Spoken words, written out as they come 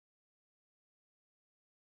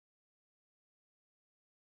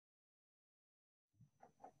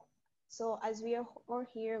So as we are all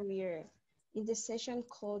here, we are in this session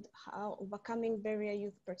called How Overcoming Barrier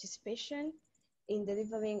Youth Participation in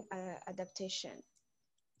Delivering Adaptation.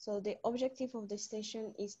 So the objective of this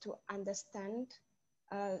session is to understand,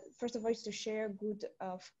 first of all, is to share good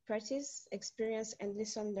practice, experience, and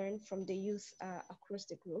lesson learned from the youth across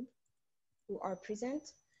the globe who are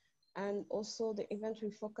present. And also the event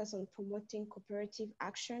will focus on promoting cooperative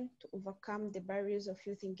action to overcome the barriers of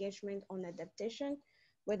youth engagement on adaptation,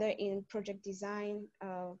 whether in project design,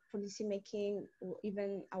 policy making, or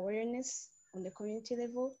even awareness on the community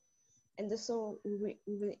level. And also we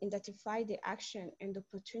will identify the action and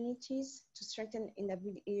opportunities to strengthen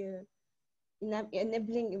enabling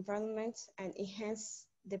environments and enhance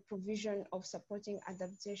the provision of supporting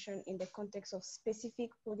adaptation in the context of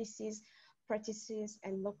specific policies, practices,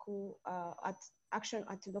 and local action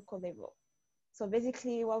at the local level. So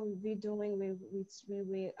basically what we'll be doing, we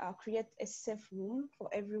will create a safe room for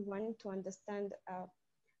everyone to understand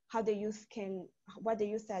how the youth what the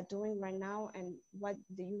youth are doing right now and what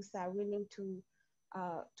the youth are willing to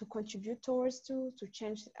contribute towards to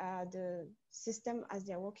change the system as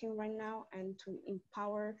they're working right now and to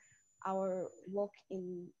empower our work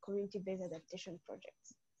in community-based adaptation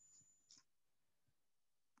projects.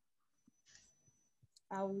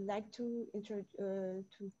 I would like to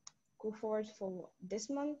go forward for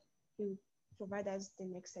Desmond, who provide us the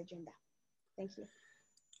next agenda. Thank you.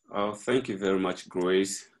 Thank you very much,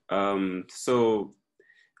 Grace.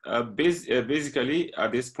 Basically,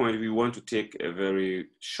 at this point, we want to take a very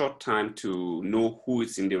short time to know who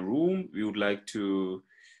is in the room. We would like to,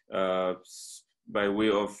 by way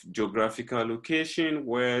of geographical location,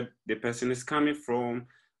 where the person is coming from,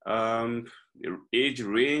 the age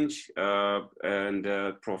range, and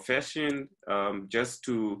profession, just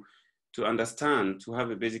to understand, to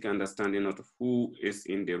have a basic understanding of who is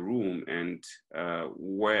in the room and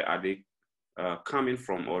where are they coming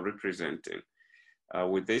from or representing.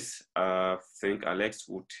 With this, I think Alex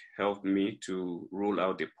would help me to roll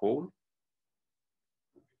out the poll.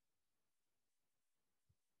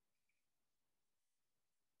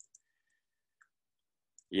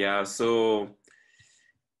 Yeah, so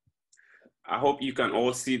I hope you can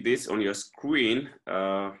all see this on your screen.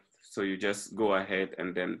 So you just go ahead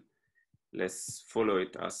and then let's follow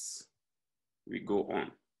it as we go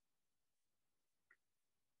on.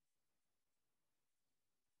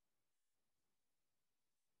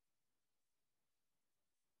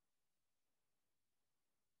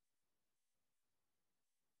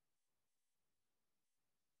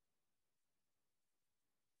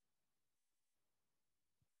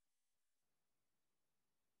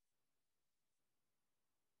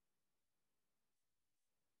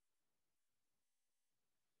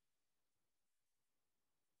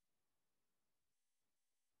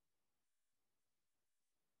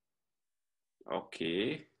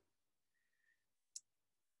 Okay.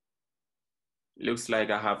 Looks like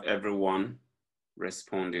I have everyone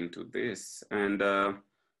responding to this, and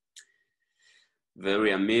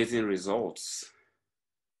very amazing results.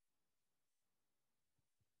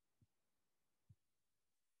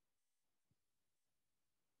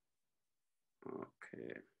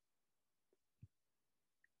 Okay.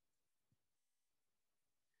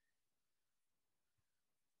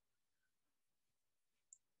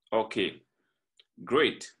 Okay,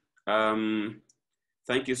 great.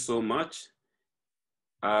 Thank you so much.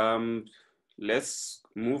 Let's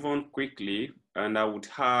move on quickly, and I would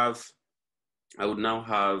now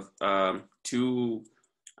have two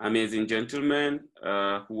amazing gentlemen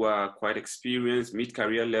who are quite experienced,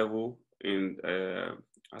 mid-career level in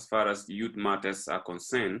as far as youth matters are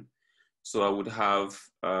concerned. So I would have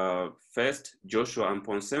first Joshua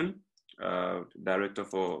Amponsem, Director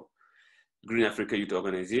for Green Africa Youth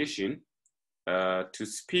Organization, to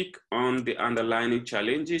speak on the underlying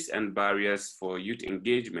challenges and barriers for youth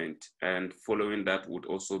engagement. And following that would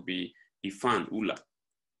also be Ifan Ula.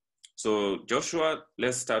 So Joshua,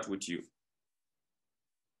 let's start with you.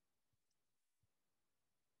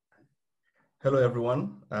 Hello,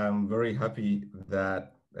 everyone. I'm very happy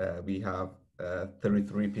that we have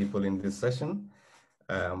 33 people in this session.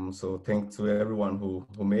 So thanks to everyone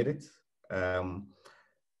who made it.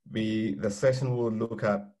 The session will look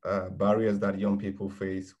at barriers that young people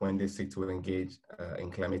face when they seek to engage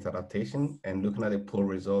in climate adaptation. And looking at the poll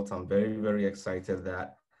results, I'm very, very excited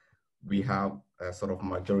that we have a sort of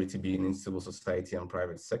majority being in civil society and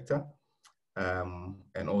private sector.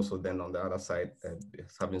 And also then on the other side,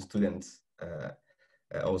 having students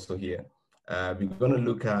also here. We're going to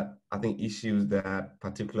look at, I think, issues that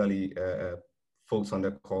particularly folks on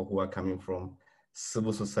the call who are coming from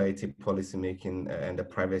civil society policymaking and the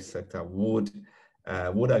private sector would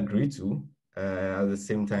would agree to. At the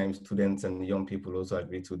same time, students and young people also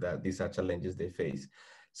agree to that these are challenges they face.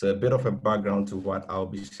 So a bit of a background to what I'll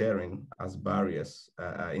be sharing as barriers.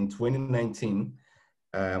 In 2019,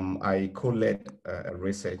 I co-led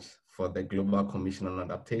research for the Global Commission on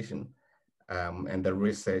Adaptation. And the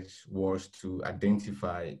research was to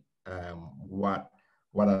identify what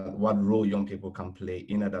role young people can play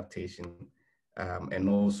in adaptation. And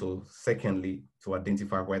also, secondly, to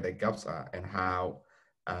identify where the gaps are and how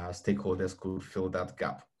stakeholders could fill that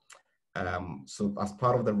gap. So as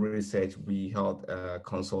part of the research, we held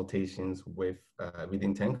consultations with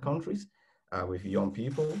within 10 countries with young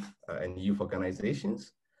people and youth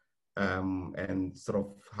organizations, and sort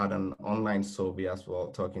of had an online survey as well,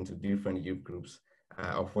 talking to different youth groups,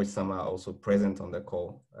 of which some are also present on the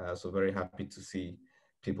call. So very happy to see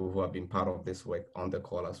people who have been part of this work on the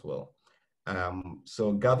call as well.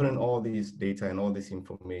 So gathering all these data and all this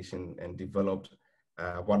information and developed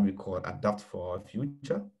what we call Adapt for Our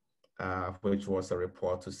Future, which was a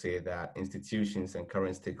report to say that institutions and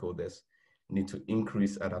current stakeholders need to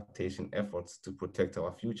increase adaptation efforts to protect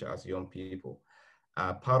our future as young people.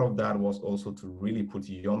 Part of that was also to really put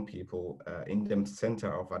young people in the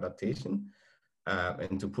center of adaptation.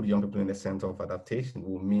 And to put young people in the center of adaptation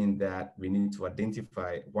will mean that we need to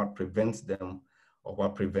identify what prevents them or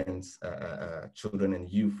what prevents children and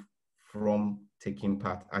youth from taking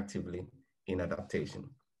part actively in adaptation.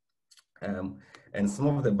 And some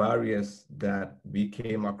of the barriers that we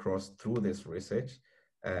came across through this research,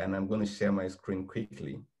 and I'm going to share my screen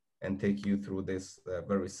quickly and take you through this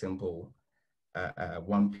very simple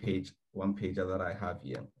one pager that I have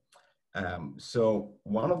here. So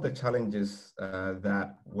one of the challenges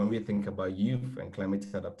that when we think about youth and climate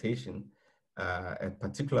adaptation, and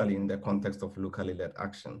particularly in the context of locally led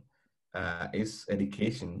action, is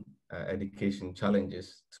education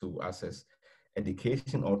challenges to access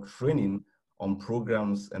education or training on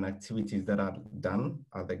programs and activities that are done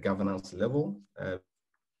at the governance level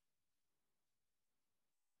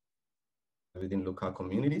within local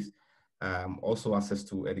communities. Also access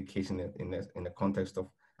to education in the context of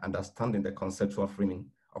understanding the conceptual framing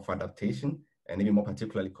of adaptation, and even more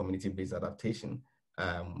particularly community-based adaptation.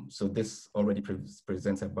 So this already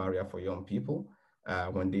presents a barrier for young people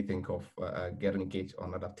when they think of getting engaged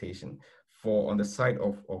on adaptation. On the side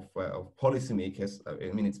of policymakers,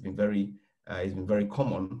 I mean, it's been very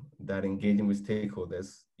common that engaging with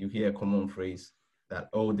stakeholders, you hear a common phrase that,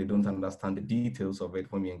 oh, they don't understand the details of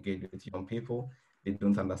it when we engage with young people. They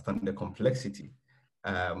don't understand the complexity.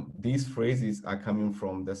 These phrases are coming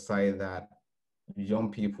from the side that young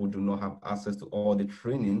people do not have access to all the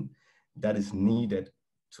training that is needed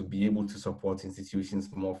to be able to support institutions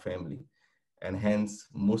more firmly. And hence,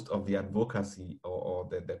 most of the advocacy or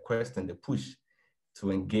the quest and the push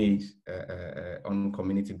to engage on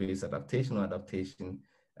community-based adaptation or adaptation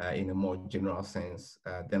in a more general sense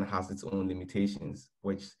then has its own limitations,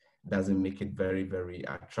 which doesn't make it very, very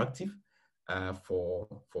attractive for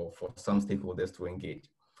some stakeholders to engage.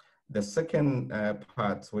 The second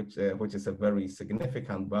part, which is a very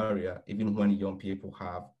significant barrier, even when young people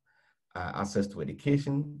have access to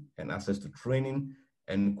education and access to training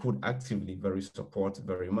and could actively support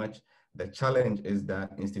very much, the challenge is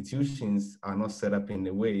that institutions are not set up in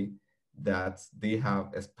a way that they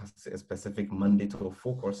have a specific mandate or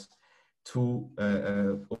focus to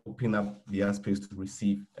open up their space to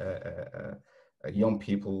receive young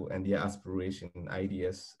people and their aspiration,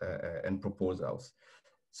 ideas, and proposals.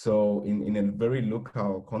 So in a very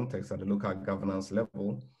local context, at the local governance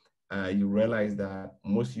level, you realize that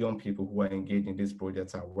most young people who are engaged in these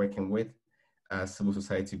projects are working with civil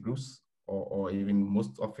society groups or even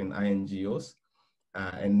most often INGOs,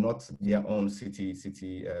 and not their own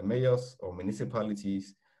city mayors or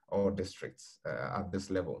municipalities or districts at this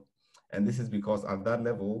level. And this is because at that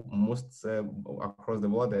level, most across the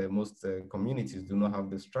world, most communities do not have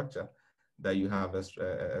the structure that you have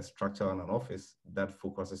a structure and an office that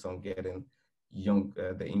focuses on getting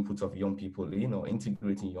the inputs of young people in, or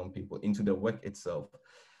integrating young people into the work itself.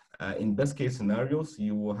 In best case scenarios,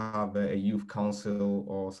 you will have a youth council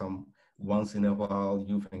or some once in a while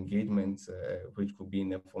youth engagement, which could be in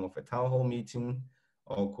the form of a town hall meeting,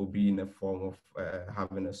 or could be in the form of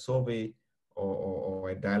having a survey or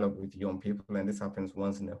a dialogue with young people. And this happens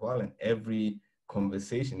once in a while, and every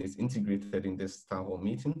conversation is integrated in this town hall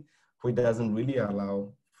meeting, which doesn't really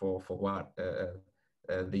allow for what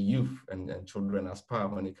the youth and children aspire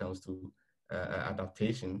when it comes to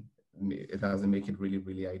adaptation. It doesn't make it really,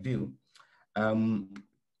 really ideal.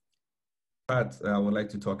 But I would like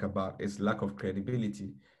to talk about is lack of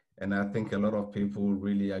credibility. And I think a lot of people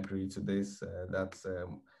really agree to this, that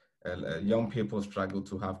young people struggle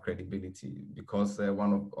to have credibility because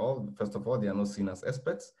first of all, they are not seen as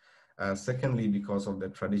experts. Secondly, because of the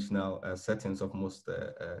traditional settings of most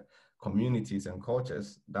communities and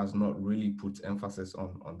cultures does not really put emphasis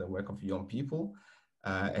on the work of young people,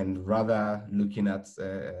 and rather looking at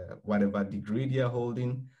whatever degree they are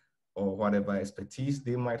holding or whatever expertise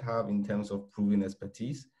they might have in terms of proven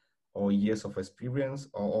expertise or years of experience,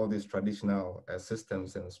 or all these traditional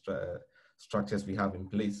systems and structures we have in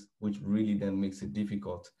place, which really then makes it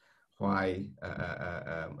difficult why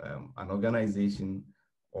an organization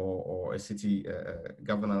or a city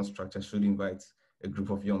governance structure should invite a group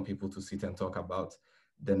of young people to sit and talk about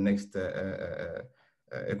the next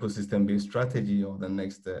ecosystem-based strategy or the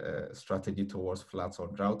next strategy towards floods or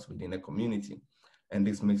droughts within a community. And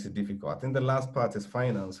this makes it difficult. I think the last part is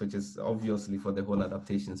finance, which is obviously for the whole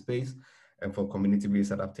adaptation space and for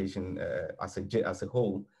community-based adaptation as a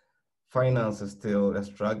whole. Finance is still a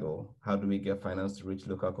struggle. How do we get finance to reach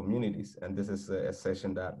local communities? And this is a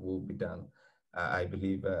session that will be done, I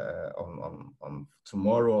believe, on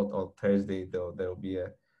tomorrow or Thursday. There will be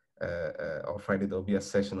or Friday, there'll be a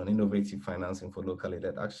session on innovative financing for locally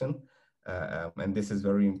led action. And this is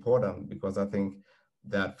very important because I think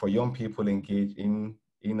that for young people engaged in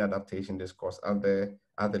adaptation discourse at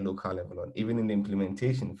the local level, and even in the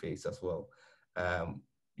implementation phase as well,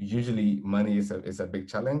 usually money is a big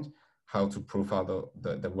challenge. How to profile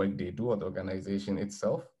the work they do or the organization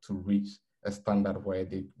itself to reach a standard where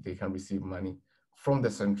they can receive money from the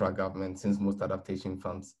central government, since most adaptation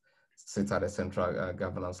funds sit at a central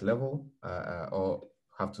governance level or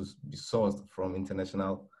have to be sourced from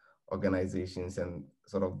international organizations, and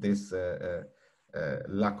sort of this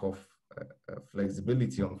lack of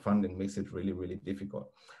flexibility on funding makes it really, really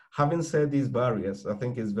difficult. Having said these barriers, I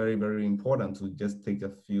think it's very, very important to just take a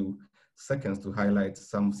few seconds to highlight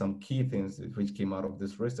some key things which came out of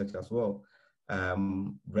this research as well.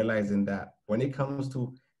 Realizing that when it comes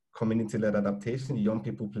to community-led adaptation, young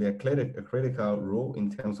people play a critical role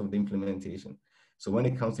in terms of the implementation. So when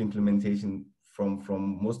it comes to implementation,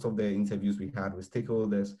 from most of the interviews we had with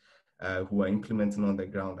stakeholders who are implementing on the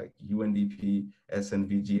ground, like UNDP,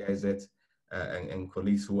 SNV, GIZ, and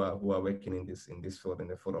colleagues who are working in this field, in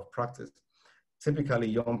the field of practice. Typically,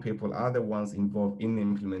 young people are the ones involved in the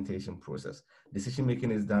implementation process. Decision-making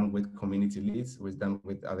is done with community leads, is done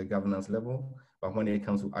at the governance level, but when it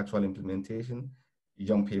comes to actual implementation,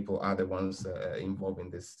 young people are the ones involved in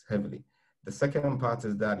this heavily. The second part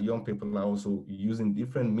is that young people are also using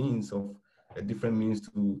different means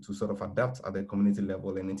to sort of adapt at the community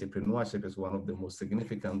level, and entrepreneurship is one of the most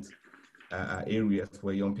significant areas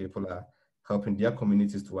where young people are helping their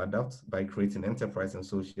communities to adapt by creating enterprise and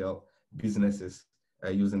social businesses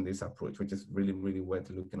using this approach, which is really, really worth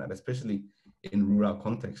looking at, especially in rural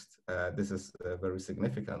context. This is very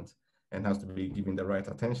significant and has to be given the right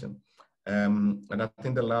attention. And I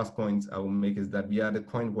think the last point I will make is that we are at the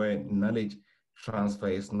point where knowledge transfer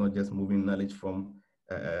is not just moving knowledge from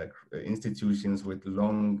institutions with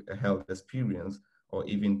long held experience, or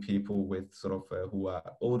even people with sort of who are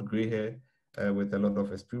old gray hair with a lot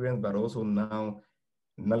of experience, but also now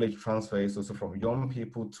knowledge transfer is also from young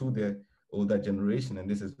people to the older generation. And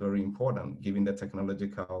this is very important given the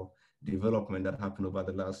technological development that happened over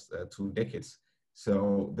the last 2 decades.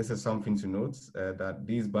 So this is something to note, that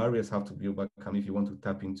these barriers have to be overcome if you want to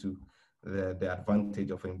tap into the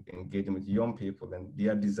advantage of engaging with young people and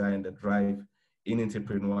their desire and the drive in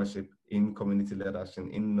entrepreneurship, in community-led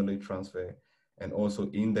action, in knowledge transfer, and also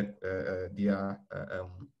in their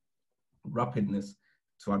rapidness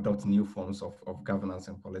to adopt new forms of governance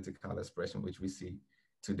and political expression, which we see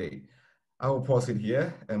today. I will pause it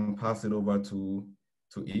here and pass it over to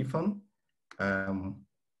Ifan.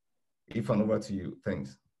 Ifan, over to you.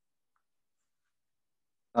 Thanks.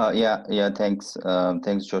 Thanks.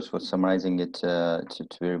 Thanks, George, for summarizing it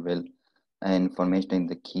very well and for mentioning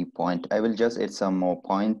the key point. I will just add some more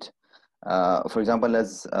point. For example,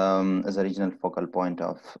 as a regional focal point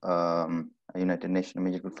of United Nations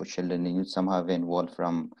Major Group for Children and Youth, somehow involved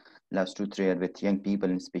from last 2-3 years with young people,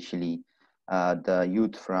 and especially the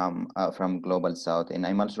youth from Global South. And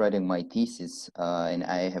I'm also writing my thesis, and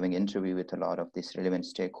I having interview with a lot of this relevant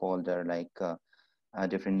stakeholder, like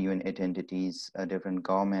different UN entities, different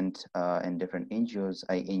government, and different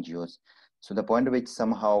NGOs. So the point of which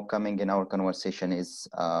somehow coming in our conversation is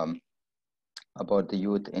about the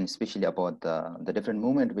youth, and especially about the different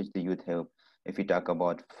movement which the youth have. If we talk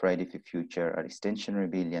about Friday for Future or Extinction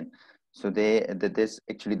Rebellion, so this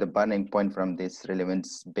actually the burning point from this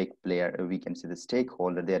relevance big player, we can see the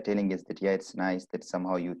stakeholder, they are telling us that, yeah, it's nice that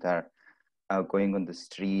somehow youth are going on the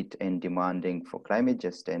street and demanding for climate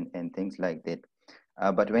justice and things like that.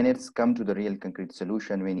 But when it's come to the real concrete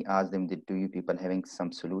solution, when you ask them, do you people having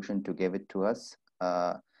some solution to give it to us?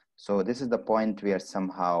 So this is the point where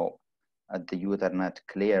somehow the youth are not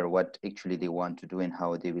clear what actually they want to do and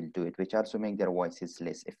how they will do it, which also make their voices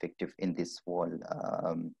less effective in this whole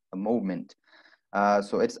movement.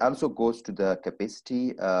 So it also goes to the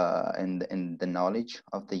capacity and the knowledge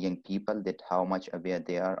of the young people, that how much aware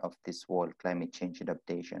they are of this whole climate change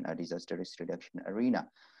adaptation or disaster risk reduction arena.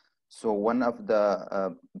 So one of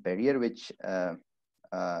the barrier which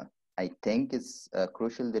I think is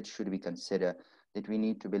crucial that should be considered, that we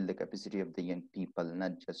need to build the capacity of the young people,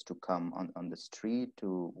 not just to come on the street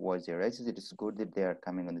to voice their rights. It is good that they are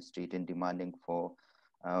coming on the street and demanding for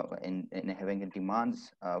and having a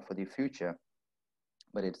demands for the future.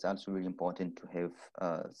 But it's also really important to have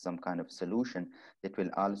some kind of solution that will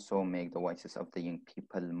also make the voices of the young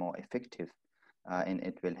people more effective, and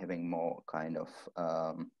it will having more kind of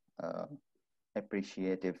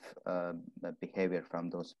appreciative behavior from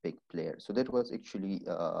those big players. So that was actually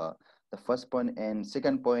the first point. And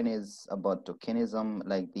second point is about tokenism.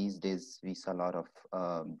 Like these days, we saw a lot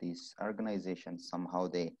of these organizations, somehow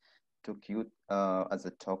they took youth as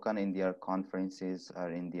a token in their conferences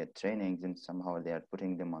or in their trainings, and somehow they are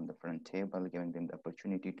putting them on the front table, giving them the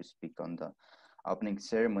opportunity to speak on the opening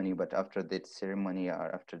ceremony. But after that ceremony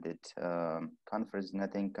or after that conference,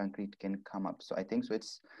 nothing concrete can come up. So I think so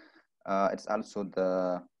it's also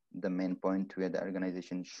the main point where the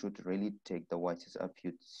organization should really take the voices of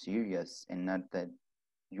youth serious, and not that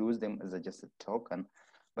use them as just a token,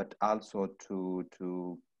 but also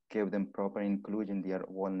to give them proper inclusion in their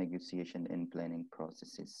whole negotiation and planning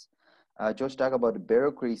processes. Just talk about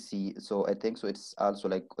bureaucracy. So I think so it's also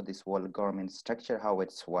like this whole government structure, how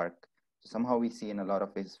it's work. Somehow we see in a lot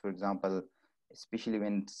of cases, for example, especially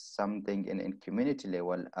when something in community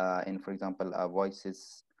level, and for example, our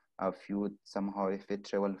voices of youth, somehow if it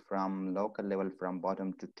travel from local level from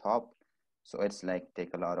bottom to top, so it's like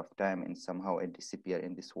take a lot of time, and somehow it disappear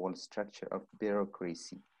in this whole structure of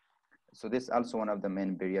bureaucracy. So this is also one of the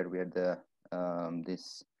main barrier where the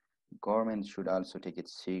this government should also take it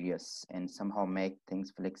serious and somehow make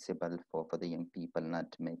things flexible for the young people,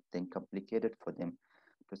 not to make things complicated for them,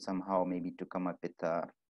 to somehow maybe to come up with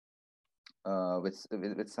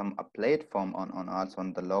some a platform on also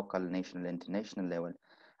on the local, national, international level,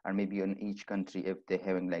 or maybe on each country if they're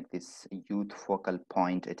having like this youth focal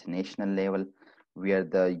point at national level, where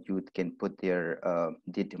the youth can put their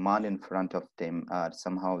demand in front of them.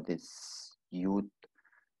 Somehow this youth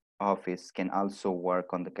office can also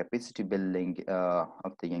work on the capacity building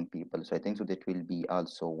of the young people. So I think so that will be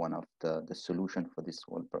also one of the solution for this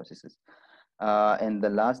whole processes. And the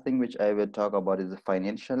last thing which I will talk about is the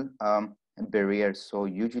financial barrier. So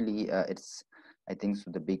usually it's, I think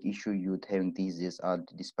so the big issue youth having these days are,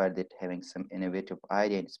 despite that having some innovative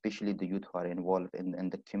idea, especially the youth who are involved in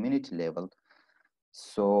the community level.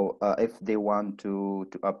 So if they want to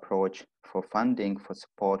approach for funding, for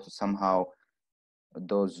support, somehow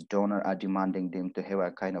those donors are demanding them to have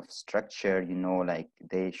a kind of structure, you know, like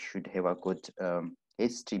they should have a good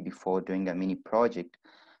history before doing a mini project.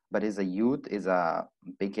 But as a youth, as a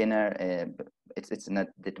beginner, it's not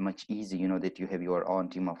that much easy, you know, that you have your own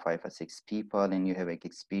team of 5 or 6 people and you have like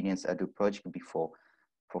experience at a project before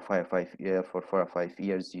for 4 or 5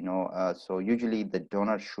 years, you know. So usually the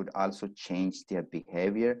donor should also change their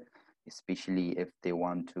behavior, especially if they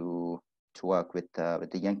want to work with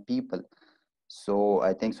the young people. So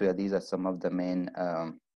I think so. Yeah, these are some of the main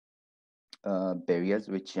barriers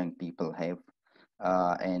which young people have,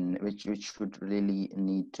 and which should really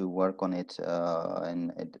need to work on it.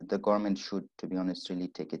 And the government should, to be honest, really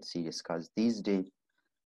take it serious, because these days,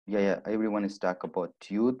 yeah, everyone is talking about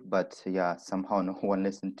youth, but yeah, somehow no one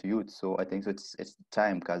listens to youth. So I think so it's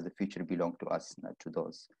time, because the future belongs to us, not to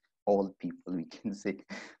those old people, we can say.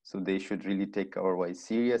 So they should really take our voice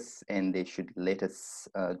serious, and they should let us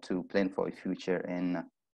to plan for a future. And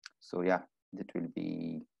so yeah, that will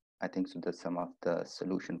be, I think so, that's some of the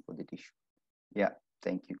solution for that issue. Yeah,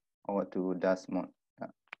 thank you. Over to Desmond.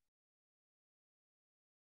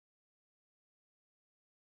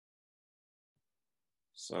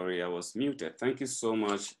 Sorry, I was muted. Thank you so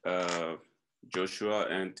much, Joshua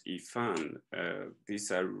and Ifan.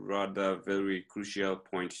 These are rather very crucial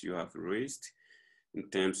points you have raised in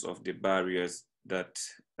terms of the barriers that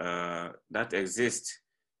that exist,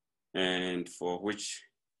 and for which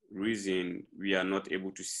reason we are not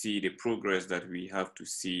able to see the progress that we have to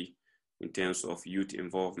see in terms of youth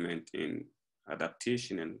involvement in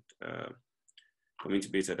adaptation and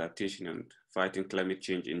community-based adaptation and fighting climate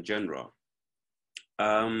change in general.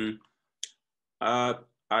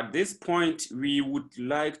 at this point, we would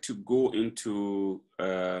like to go into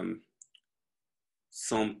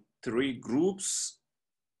some 3 groups.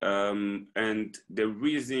 And the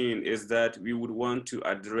reason is that we would want to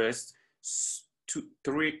address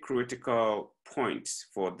 3 critical points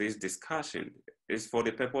for this discussion. It's for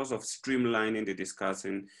the purpose of streamlining the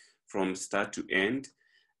discussion from start to end.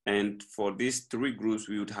 And for these 3 groups,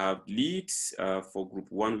 we would have leads. For group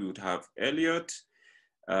 1, we would have Elliot.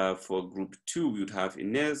 For group 2, we would have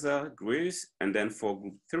Ineza, Grace. And then for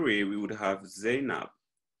group 3, we would have Zainab.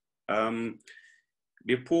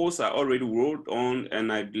 The polls are already rolled on,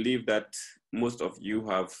 and I believe that most of you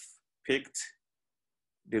have picked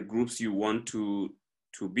the groups you want to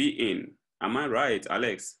be in. Am I right,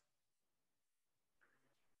 Alex?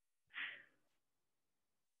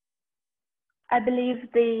 I believe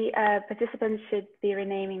the participants should be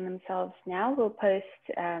renaming themselves now. We'll post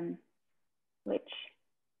which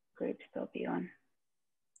groups they'll be on.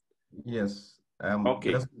 Yes.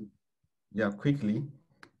 Okay. Yeah, quickly.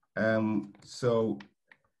 So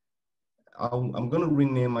I'm going to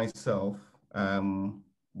rename myself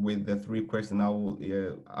with the 3 questions. I will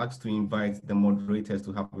ask to invite the moderators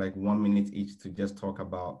to have like 1 minute each to just talk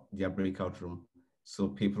about their breakout room, so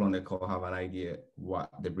people on the call have an idea what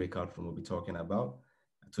the breakout room will be talking about,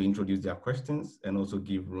 to introduce their questions and also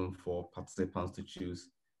give room for participants to choose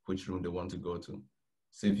which room they want to go to.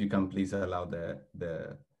 So if you can please allow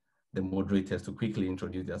the moderators to quickly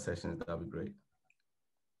introduce their sessions, that would be great.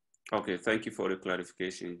 Okay, thank you for the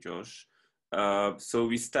clarification, Josh. So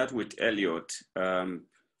we start with Elliot.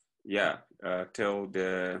 Tell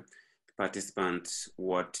the participants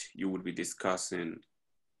what you would be discussing.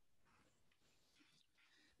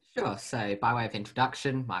 Sure, so by way of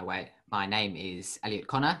introduction, my name is Elliot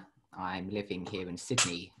Connor. I'm living here in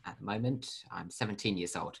Sydney at the moment. I'm 17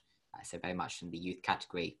 years old, so very much in the youth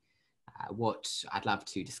category. What I'd love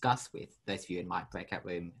to discuss with those of you in my breakout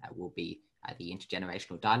room will be the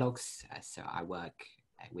intergenerational dialogues. So I work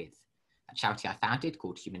with a charity I founded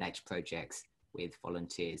called Human Nature Projects, with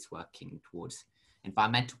volunteers working towards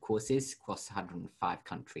environmental causes across 105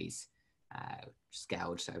 countries,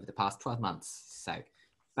 scaled over the past 12 months. So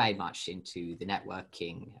very much into the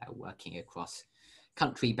networking, working across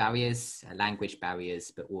country barriers, language barriers,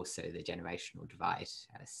 but also the generational divide.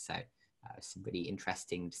 Some really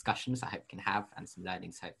interesting discussions I hope we can have, and some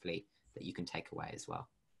learnings hopefully that you can take away as well.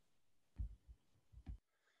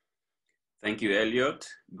 Thank you, Elliot.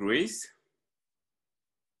 Grace?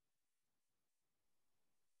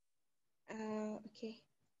 Okay.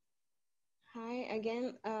 Hi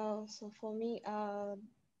again. So for me,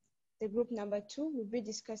 the group number 2 will be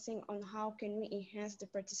discussing on how can we enhance the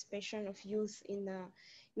participation of youth in the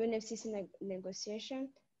UNFCCC negotiation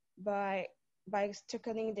by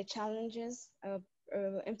tackling the challenges of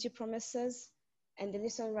empty promises and the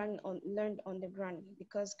lesson learned on the ground,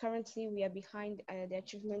 because currently we are behind the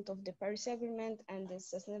achievement of the Paris Agreement and the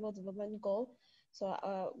Sustainable Development Goal. So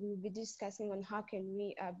we'll be discussing on how can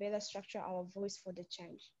we better structure our voice for the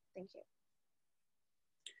change. Thank you.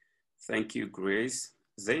 Thank you, Grace.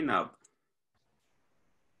 Zainab?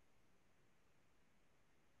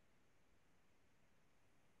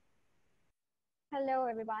 Hello,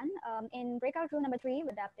 everyone. In breakout room number 3,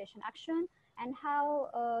 adaptation action, and how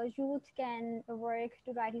youth can work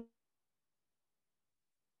to rightly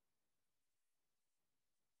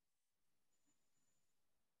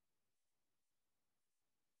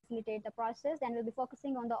facilitate the process. Then we'll be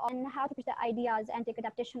focusing on how to pitch the ideas and take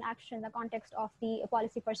adaptation action in the context of the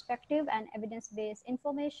policy perspective and evidence-based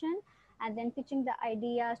information, and then pitching the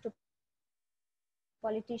ideas to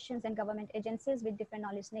politicians and government agencies with different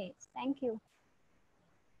knowledge needs. Thank you.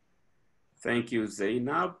 Thank you,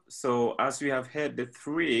 Zainab. So as we have heard the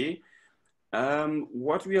 3,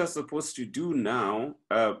 what we are supposed to do now,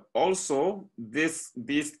 also these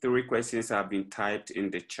 3 questions have been typed in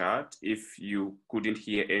the chat. If you couldn't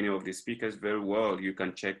hear any of the speakers very well, you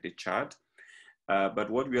can check the chat. But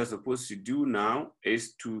what we are supposed to do now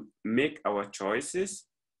is to make our choices.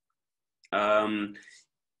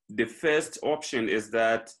 The first option is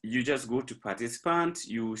that you just go to participant,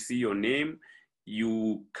 you see your name,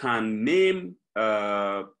 you can name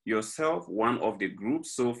yourself one of the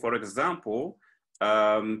groups. So for example,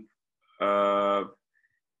 okay,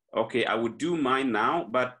 I would do mine now,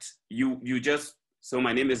 but you just, so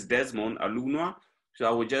my name is Desmond Alunwa. So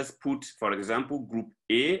I would just put, for example, group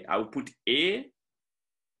A, I would put A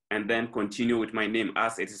and then continue with my name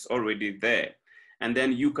as it is already there. And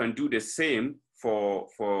then you can do the same for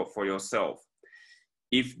yourself.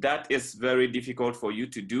 If that is very difficult for you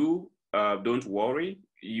to do, don't worry.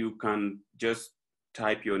 You can just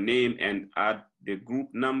type your name and add the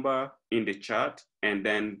group number in the chat, and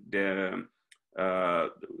then the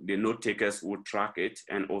note takers will track it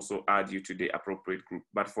and also add you to the appropriate group.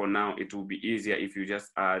 But for now, it will be easier if you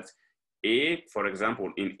just add A, for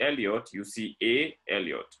example, in Elliot, you see A,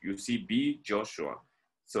 Elliot, you see B, Joshua.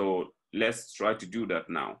 So let's try to do that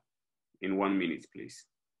now in 1 minute, please.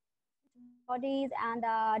 Bodies and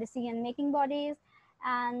decision-making bodies.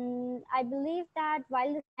 And I believe that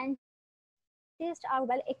while the scientists are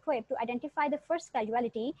well equipped to identify the first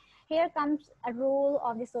causality, here comes a role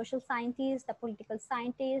of the social scientists, the political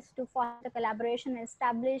scientists to foster the collaboration and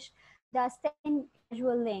establish the second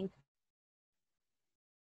causal link.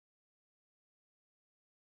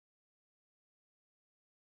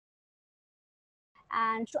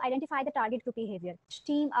 And to identify the target group behavior,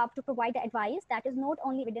 team up to provide the advice that is not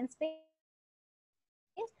only evidence-based,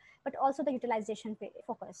 but also the utilization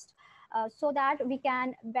focused, so that we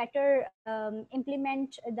can better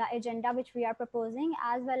implement the agenda which we are proposing,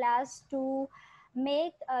 as well as to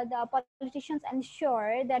make the politicians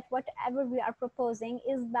ensure that whatever we are proposing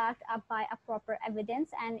is backed up by a proper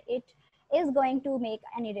evidence and it is going to make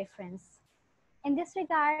any difference. In this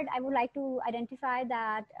regard, I would like to identify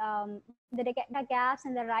that the gaps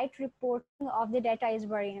in the right reporting of the data is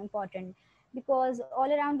very important, because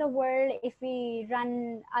all around the world, if we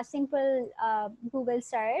run a simple Google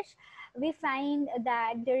search, we find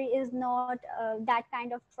that there is not that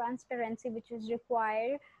kind of transparency which is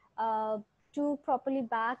required to properly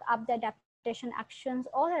back up the adaptation actions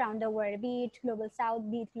all around the world, be it global south,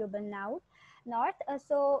 be it global north.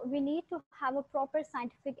 So we need to have a proper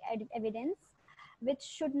scientific evidence which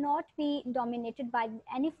should not be dominated by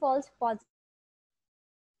any false positive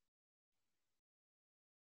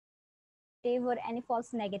or any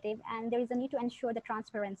false negative, and there is a need to ensure the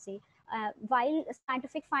transparency. While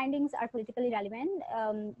scientific findings are politically relevant,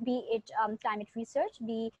 be it climate research,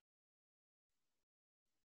 be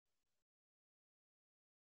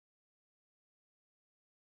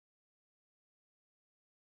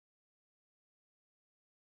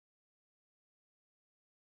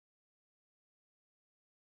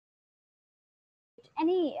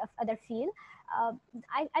any other field,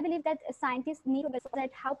 I believe that scientists need to understand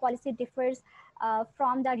how policy differs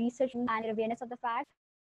from the research and awareness of the fact.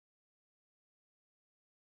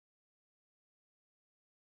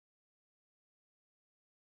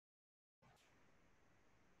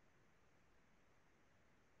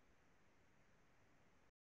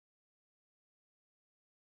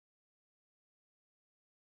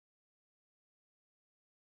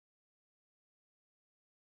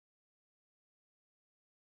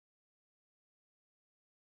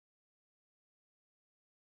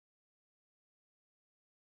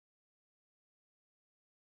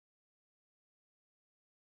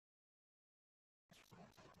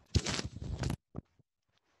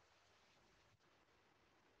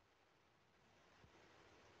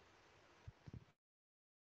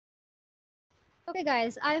 Okay,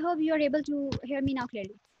 guys, I hope you are able to hear me now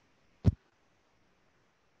clearly.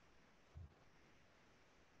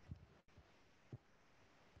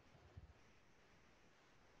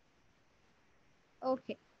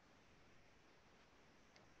 Okay.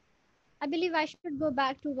 I believe I should go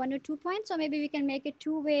back to 1 or 2 points, or maybe we can make it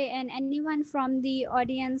two-way, and anyone from the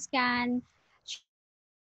audience can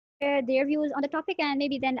share their views on the topic, and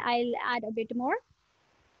maybe then I'll add a bit more.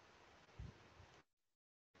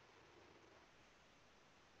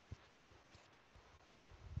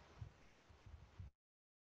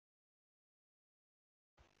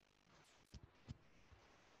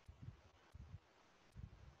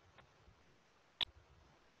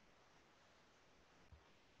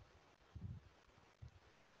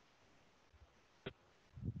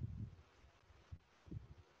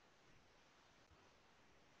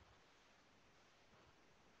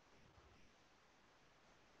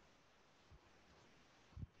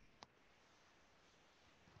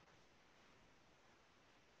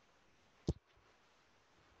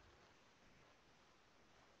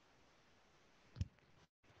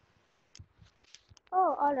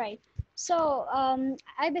 Oh, all right. So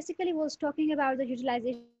I basically was talking about the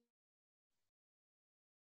utilization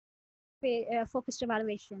focused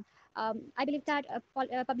evaluation. I believe that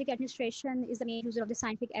public administration is the main user of the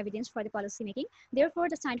scientific evidence for the policy making. Therefore,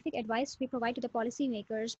 the scientific advice we provide to the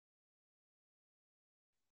policymakers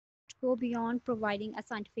go beyond providing a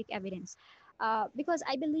scientific evidence. Because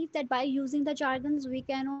I believe that by using the jargons, we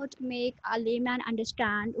cannot make a layman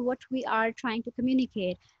understand what we are trying to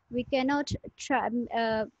communicate. We cannot try,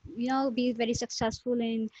 be very successful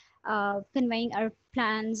in conveying our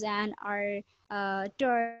plans and our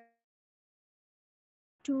terms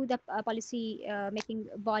to the policy making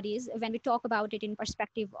bodies when we talk about it in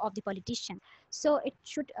perspective of the politician. So it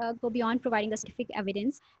should go beyond providing the scientific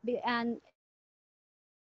evidence. And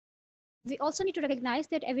we also need to recognize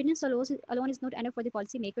that evidence alone is not enough for the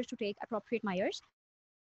policymakers to take appropriate measures.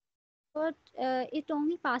 But it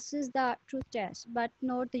only passes the truth test, but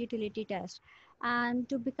not the utility test. And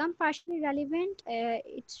to become partially relevant,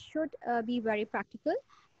 it should be very practical.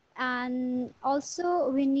 And also,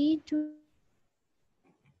 we need to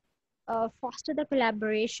foster the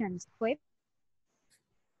collaborations with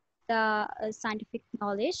the scientific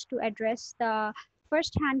knowledge to address the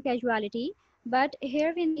first-hand casualty. But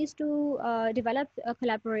here we need to develop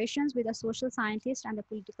collaborations with the social scientist and the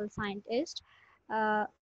political scientist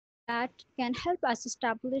that can help us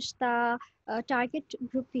establish the target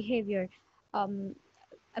group behavior. Um,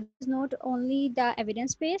 is not only the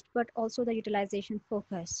evidence-based, but also the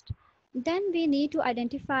utilization-focused. Then we need to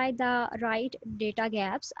identify the right data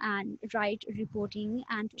gaps and right reporting,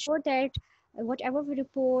 and show that whatever we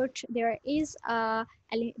report, there is an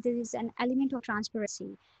element of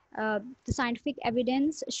transparency. The scientific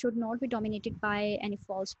evidence should not be dominated by any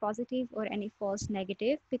false positive or any false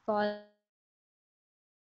negative, because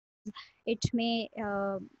it may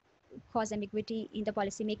cause ambiguity in the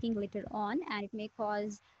policy making later on, and it may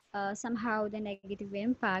cause somehow the negative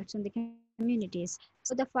impacts on the communities.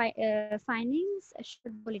 So the findings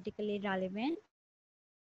should be politically relevant,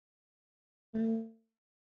 and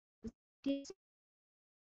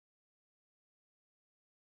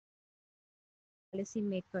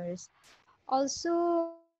policymakers.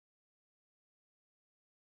 Also,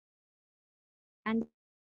 and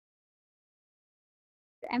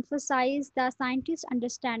emphasize the scientists'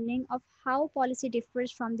 understanding of how policy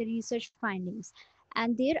differs from the research findings,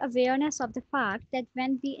 and their awareness of the fact that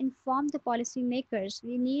when we inform the policymakers,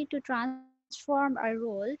 we need to transform our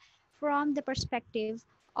role from the perspective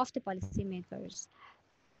of the policymakers.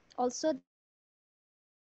 Also,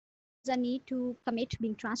 there's a need to commit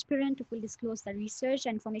being transparent, to fully disclose the research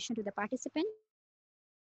and information to the participant,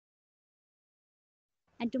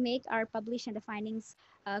 and to make our publish and the findings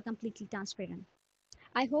completely transparent.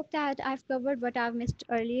 I hope that I've covered what I've missed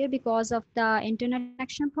earlier because of the internet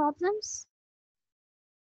connection problems.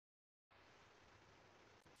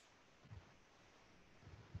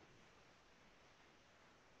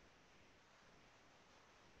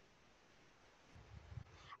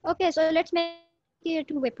 Okay, so let's make it a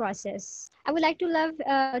two-way process. I would like to love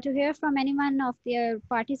to hear from any one of their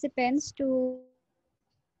participants to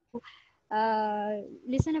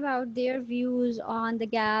listen about their views on the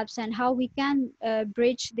gaps and how we can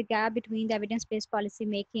bridge the gap between the evidence-based policy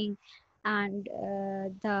making and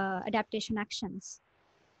the adaptation actions.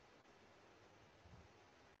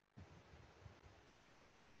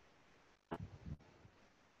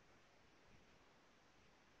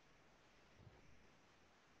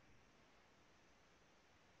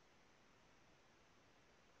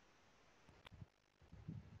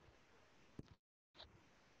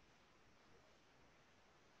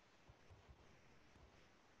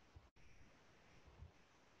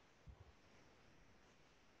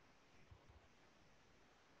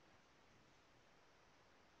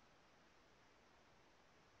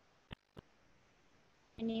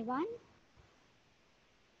 Anyone?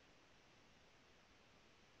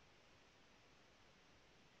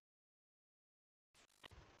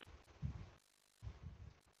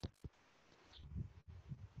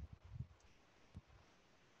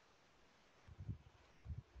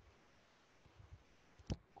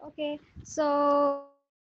 Okay, so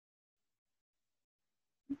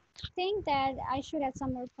I think that I should add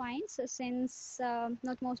some more points since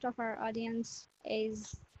not most of our audience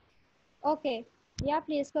is okay. Yeah,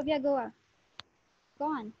 please, Kavya, go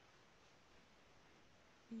on.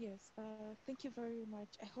 Yes, thank you very much.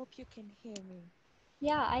 I hope you can hear me.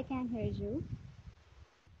 Yeah, I can hear you.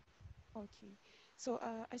 Okay, so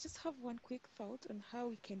I just have one quick thought on how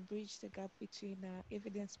we can bridge the gap between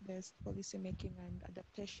evidence-based policymaking and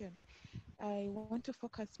adaptation. I want to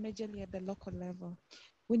focus majorly at the local level.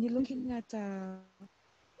 When you're looking at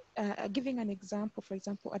giving an example, for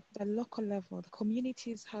example, at the local level, the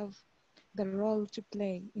communities have the role to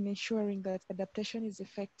play in ensuring that adaptation is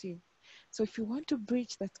effective. So if you want to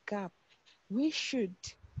bridge that gap, we should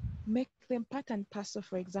make them part and parcel,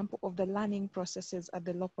 for example, of the learning processes at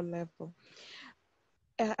the local level.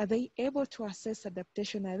 Are they able to assess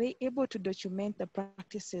adaptation? Are they able to document the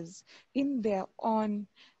practices in their own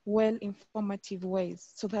well-informative ways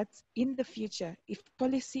so that in the future, if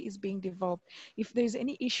policy is being developed, if there's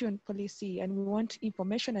any issue in policy and we want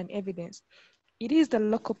information and evidence, it is the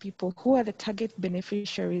local people who are the target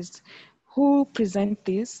beneficiaries who present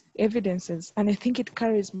these evidences, and I think it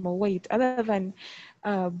carries more weight other than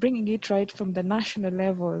bringing it right from the national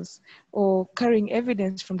levels or carrying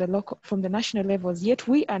evidence from the national levels. Yet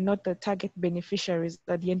we are not the target beneficiaries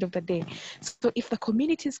at the end of the day. So if the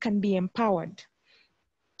communities can be empowered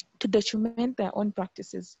to document their own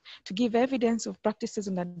practices, to give evidence of practices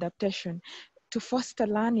on adaptation, to foster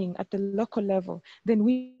learning at the local level, then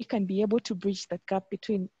we can be able to bridge that gap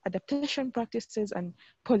between adaptation practices and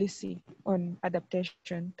policy on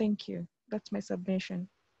adaptation. Thank you. That's my submission.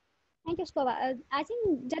 Thank you, Skova. I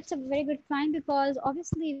think that's a very good point, because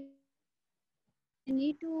obviously we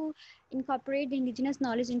need to incorporate the indigenous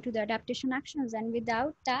knowledge into the adaptation actions. And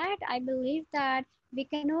without that, I believe that we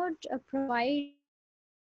cannot provide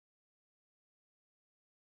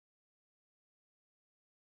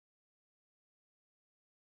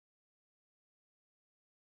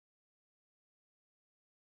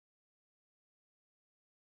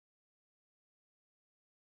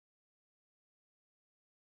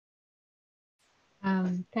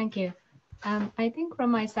the Thank you. I think from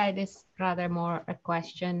my side, it's rather more a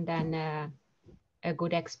question than a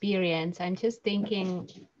good experience. I'm just thinking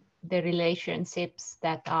the relationships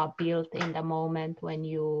that are built in the moment when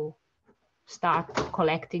you start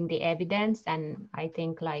collecting the evidence. And I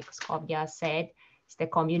think, like Skobja said, it's the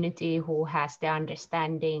community who has the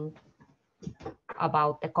understanding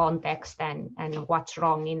about the context and what's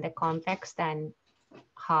wrong in the context, and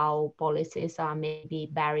how policies are maybe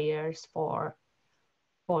barriers for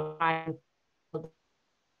trying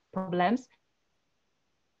problems.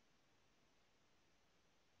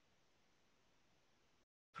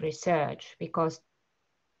 Research, because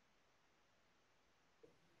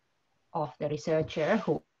of the researcher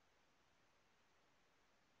who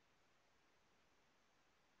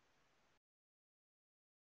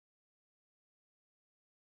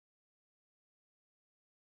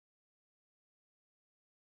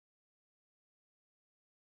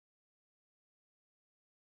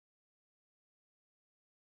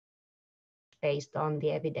based on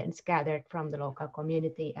the evidence gathered from the local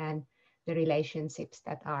community and the relationships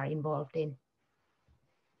that are involved in.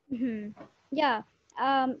 Yeah.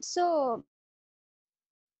 So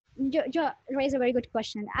you raise a very good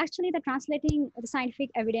question. Actually, the translating the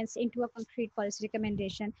scientific evidence into a concrete policy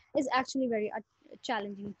recommendation is actually very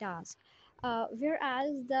challenging task.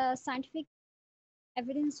 Whereas the scientific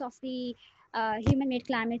evidence of the human-made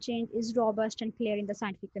climate change is robust and clear in the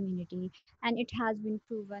scientific community, and it has been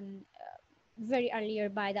proven very earlier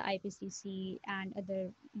by the IPCC and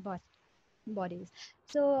other bodies.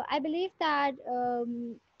 So I believe that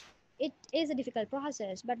it is a difficult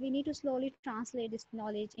process, but we need to slowly translate this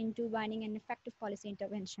knowledge into binding and effective policy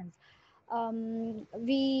interventions. I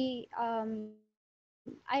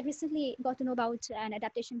recently got to know about an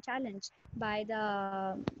adaptation challenge by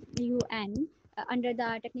the UN under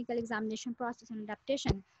the technical examination process on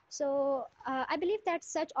adaptation. So I believe that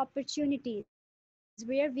such opportunities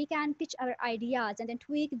where we can pitch our ideas and then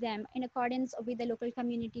tweak them in accordance with the local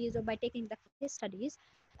communities or by taking the case studies,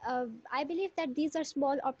 I believe that these are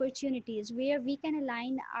small opportunities where we can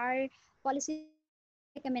align our policy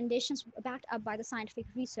recommendations backed up by the scientific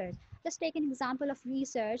research. Just take an example of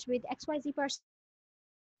research with XYZ person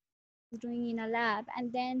is doing in a lab,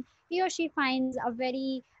 and then he or she finds a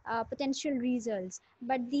very potential results.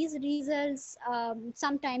 But these results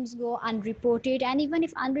sometimes go unreported, and even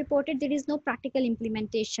if unreported, there is no practical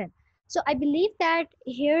implementation. So I believe that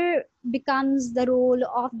here becomes the role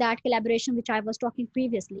of that collaboration which I was talking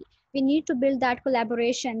previously. We need to build that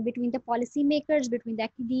collaboration between the policymakers, between the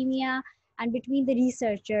academia, and between the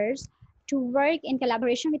researchers to work in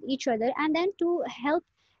collaboration with each other, and then to help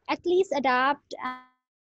at least adapt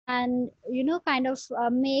and kind of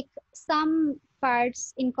make some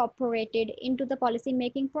parts incorporated into the policy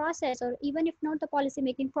making process, or even if not the policy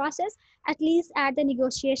making process, at least at the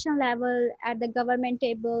negotiation level, at the government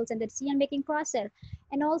tables and the decision making process.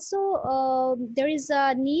 And also there is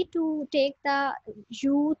a need to take the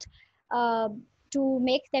youth uh, to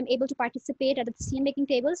make them able to participate at the decision making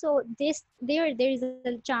table. So there is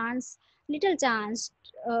a chance, little chance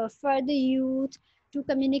for the youth to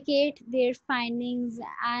communicate their findings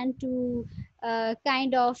and to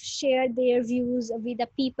kind of share their views with the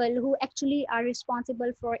people who actually are responsible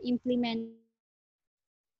for implementing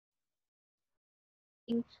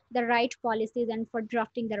the right policies and for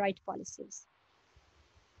drafting the right policies.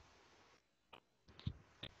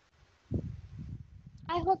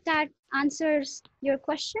 I hope that answers your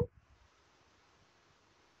question.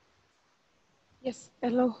 Yes,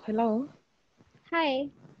 hello. Hi.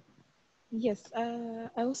 Yes, I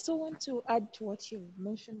also want to add to what you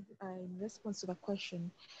mentioned in response to the question.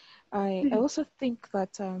 I also think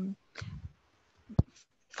that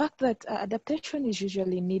fact that adaptation is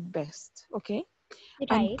usually need-based, okay?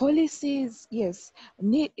 And Right. policies, yes,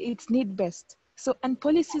 it's need-based. So, and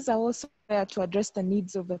policies are also there to address the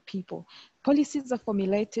needs of the people. Policies are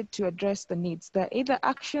formulated to address the needs. They're either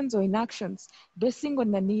actions or inactions, basing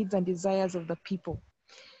on the needs and desires of the people.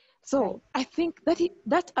 So Right. I think that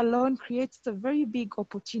that alone creates a very big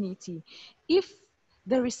opportunity. If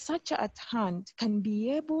the researcher at hand can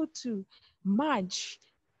be able to merge,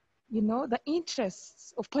 you know, the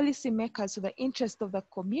interests of policymakers to the interest of the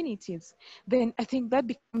communities, then I think that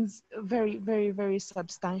becomes very, very, very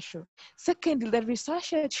substantial. Secondly, the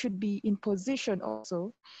researcher should be in position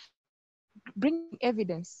also to bring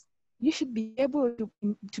evidence. You should be able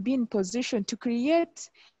to be in position to create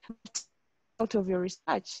materials out of your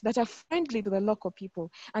research that are friendly to the local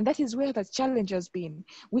people. And that is where the challenge has been.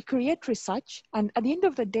 We create research, and at the end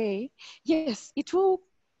of the day, yes, it will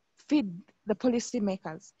feed the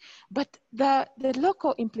policymakers, but the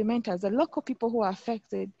local implementers, the local people who are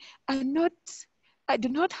affected, are not. I do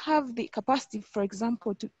not have the capacity, for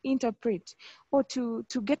example, to interpret or to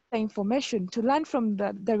get the information, to learn from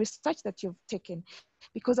the research that you've taken.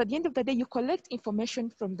 Because at the end of the day, you collect information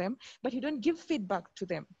from them, but you don't give feedback to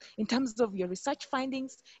them in terms of your research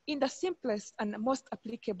findings in the simplest and most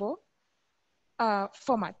applicable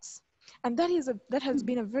formats. And that has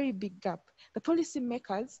been a very big gap. The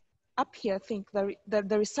policymakers up here think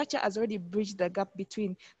the researcher has already bridged the gap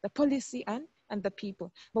between the policy and the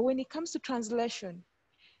people. But when it comes to translation,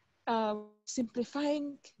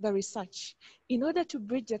 simplifying the research, in order to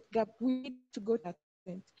bridge that gap, we need to go to that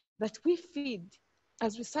extent that we feed.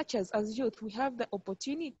 As researchers, as youth, we have the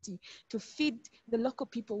opportunity to feed the local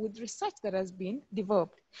people with research that has been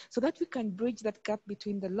developed so that we can bridge that gap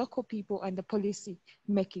between the local people and the policy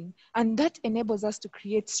making. And that enables us to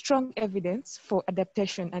create strong evidence for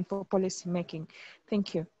adaptation and for policy making.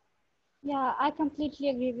 Thank you. Yeah, I completely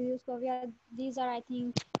agree with you, Skovia. These are, I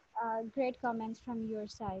think, great comments from your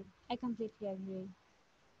side. I completely agree.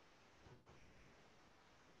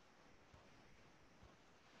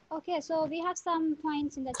 Okay, so we have some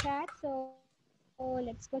points in the chat. So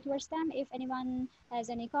let's go towards them. If anyone has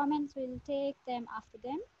any comments, we'll take them after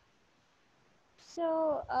them.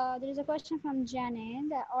 So there is a question from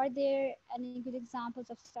Janet. Are there any good examples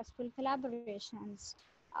of successful collaborations?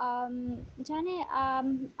 Janet,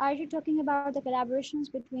 are you talking about the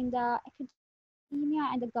collaborations between the academia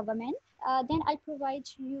and the government? Then I'll provide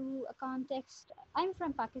you a context. I'm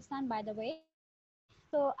from Pakistan, by the way.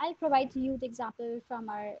 So I'll provide you the example from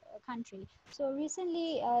our country. So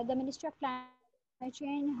recently, the Ministry of Climate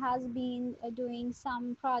Change has been doing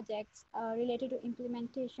some projects related to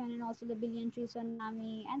implementation and also the billion tree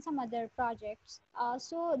tsunami and some other projects.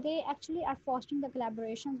 So they actually are fostering the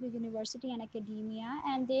collaborations with university and academia,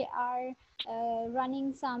 and they are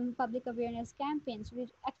running some public awareness campaigns which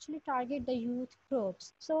actually target the youth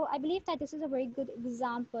groups. So I believe that this is a very good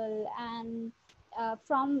example, and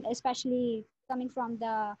from especially coming from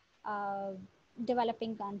the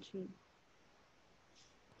developing country.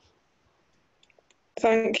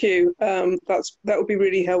 Thank you. That would be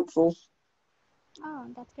really helpful. Oh,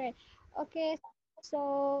 that's great. Okay,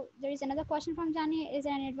 so there is another question from Jani. Is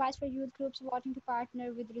there any advice for youth groups wanting to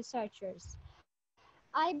partner with researchers?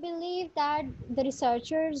 I believe that the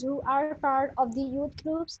researchers who are part of the youth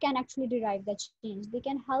groups can actually derive the change. They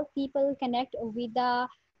can help people connect with the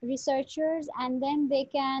researchers, and then they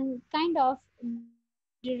can kind of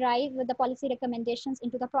derive the policy recommendations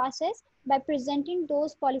into the process by presenting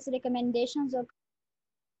those policy recommendations or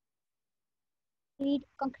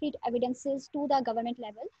concrete evidences to the government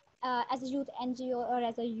level as a youth NGO or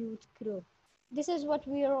as a youth group. This is what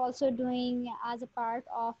we are also doing as a part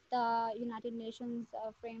of the United Nations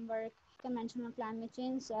framework Convention on Climate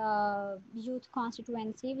Change youth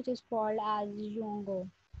constituency, which is called as YONGO.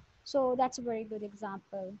 So that's a very good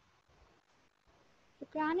example.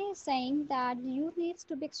 Ukraine is saying that youth needs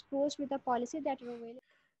to be exposed with the policy that are available.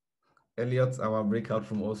 Elliot, our breakout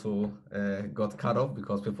room also got cut off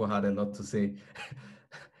because people had a lot to say.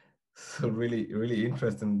 So really, really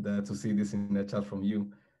interesting to see this in the chat from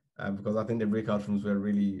you, because I think the breakout rooms were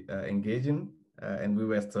really engaging, and we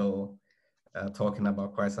were still talking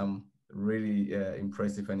about quite some really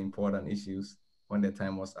impressive and important issues when the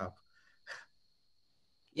time was up.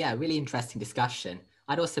 Yeah, really interesting discussion.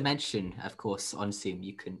 I'd also mention, of course, on Zoom,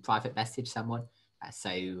 you can private message someone. So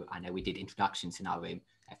I know we did introductions in our room.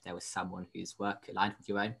 If there was someone whose work aligned with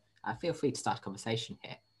your own, feel free to start a conversation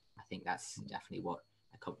here. I think that's definitely what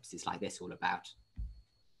a conference is like this all about.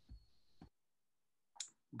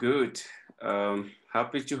 Good.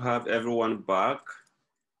 Happy to have everyone back.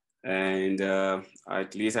 And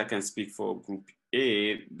at least I can speak for Group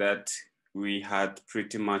A that we had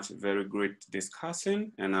pretty much very great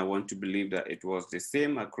discussion, and I want to believe that it was the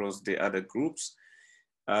same across the other groups.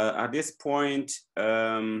 At this point,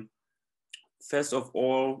 first of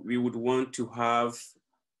all, we would want to have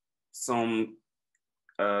some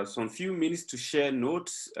few minutes to share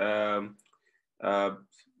notes. We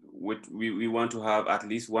want to have at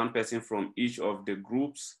least one person from each of the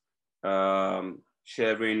groups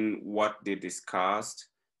sharing what they discussed,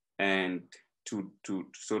 and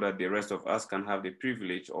so that the rest of us can have the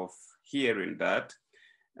privilege of hearing that.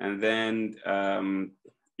 And then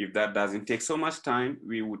if that doesn't take so much time,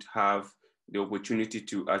 we would have the opportunity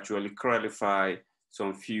to actually clarify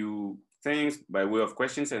some few things by way of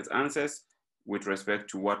questions and answers with respect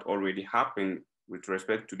to what already happened, with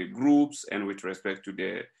respect to the groups, and with respect to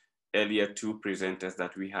the earlier two presenters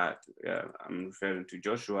that we had. I'm referring to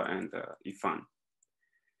Joshua and Ifan.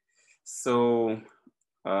 So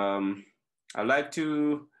I'd like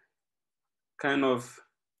to kind of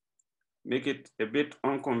make it a bit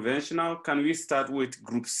unconventional. Can we start with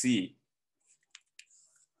Group C?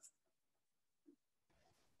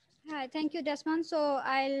 Hi, thank you, Desmond. So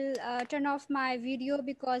I'll turn off my video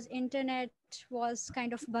because internet was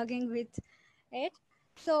kind of bugging with it.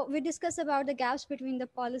 So we discuss about the gaps between the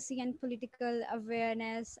policy and political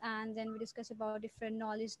awareness, and then we discuss about different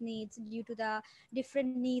knowledge needs due to the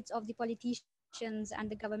different needs of the politicians and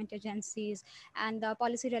the government agencies, and the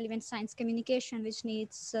policy relevant science communication, which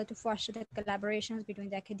needs to foster the collaborations between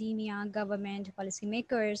the academia, government,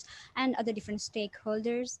 policymakers, and other different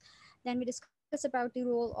stakeholders. Then we discuss about the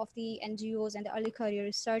role of the NGOs and the early career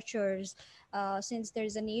researchers, since there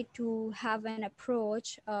is a need to have an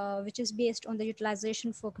approach which is based on the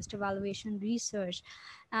utilization focused evaluation research,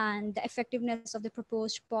 and the effectiveness of the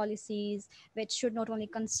proposed policies, which should not only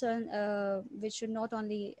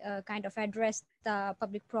kind of address the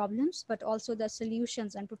public problems, but also the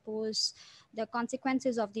solutions and propose the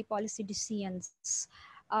consequences of the policy decisions.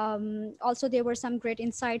 Also, there were some great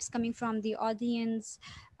insights coming from the audience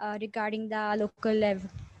regarding the local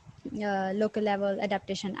level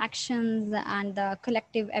adaptation actions and the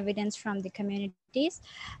collective evidence from the communities.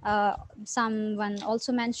 Someone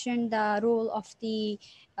also mentioned the role of the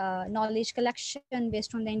knowledge collection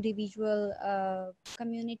based on the individual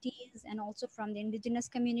communities and also from the indigenous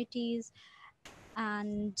communities.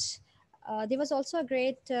 And there was also a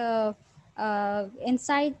great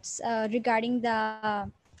insights regarding the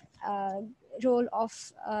role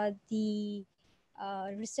of the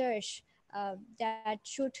research that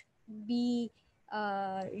should be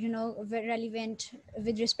relevant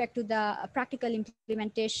with respect to the practical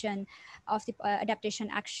implementation of the adaptation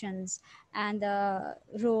actions, and the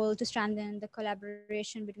role to strengthen the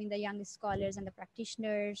collaboration between the young scholars and the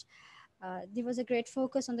practitioners. There was a great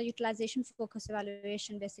focus on the utilization focus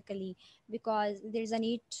evaluation, basically, because there's a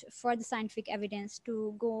need for the scientific evidence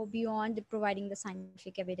to go beyond providing the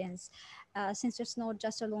scientific evidence, since it's not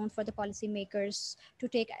just alone for the policymakers to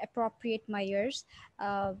take appropriate measures.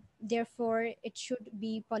 Therefore, it should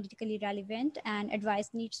be politically relevant, and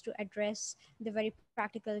advice needs to address the very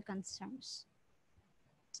practical concerns.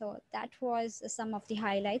 So that was some of the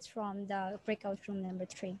highlights from the breakout room number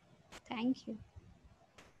 3. Thank you.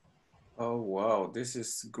 Oh, wow, this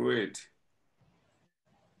is great.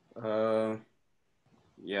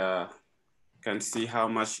 Yeah, can see how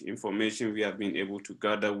much information we have been able to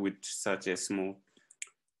gather with such a small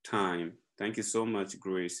time. Thank you so much,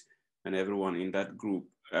 Grace, and everyone in that group.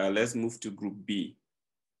 Let's move to Group B.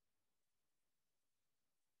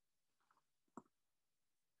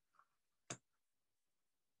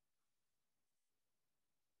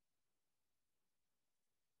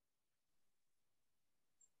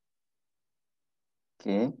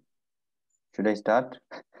 Okay, should I start?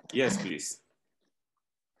 Yes, please.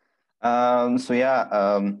 So yeah,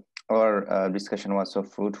 our discussion was so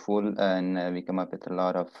fruitful, and we come up with a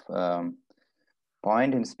lot of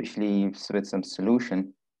point, and especially with some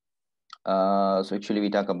solution. So actually, we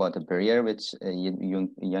talk about the barrier which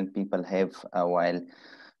young people have while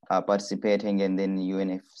participating in the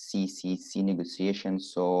UNFCCC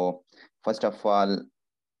negotiations. So first of all,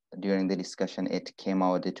 during the discussion, it came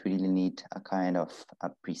out that we really need a kind of a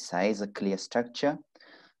precise, a clear structure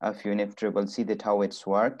of UNFCCC, that how it's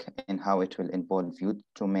work and how it will involve youth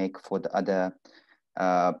to make for the other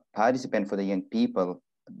participant, for the young people,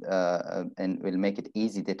 and will make it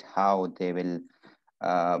easy that how they will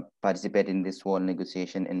participate in this whole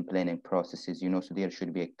negotiation and planning processes, so there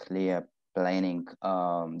should be a clear planning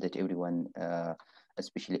that everyone,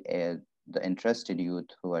 especially the interested youth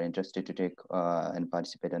who are interested to take and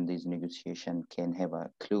participate in these negotiations can have a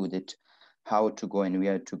clue that how to go and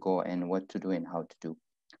where to go and what to do and how to do.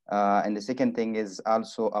 And the second thing is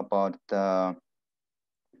also about the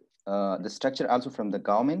structure also from the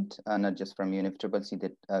government, not just from UNFCCC,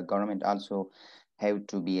 that government also have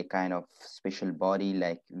to be a kind of special body,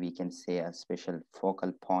 like we can say a special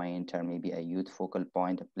focal point or maybe a youth focal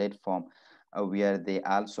point, a platform where they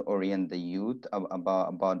also orient the youth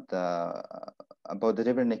about the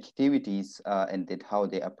different activities and that how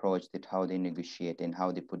they approach, that how they negotiate and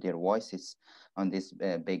how they put their voices on this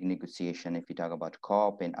big negotiation. If we talk about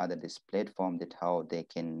COP and other this platform, that how they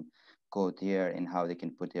can go there and how they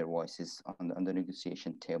can put their voices on the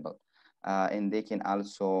negotiation table. And they can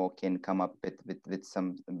also come up with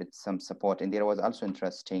some support. And there was also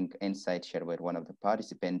interesting insight shared by one of the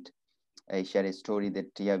participants. I shared a story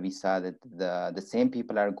that yeah, we saw that the same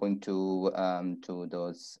people are going to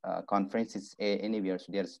those conferences anywhere,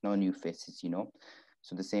 so there's no new faces, you know.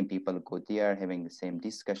 So the same people go there having the same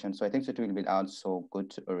discussion. So I think that it will be also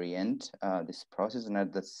good to orient this process,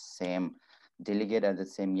 not the same delegate as the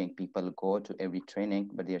same young people go to every training,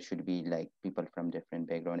 but there should be like people from different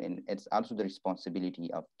background. And it's also the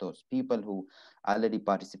responsibility of those people who already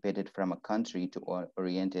participated from a country to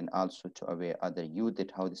orient and also to aware other youth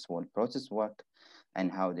that how this whole process work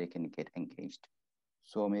and how they can get engaged.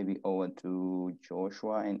 So maybe over to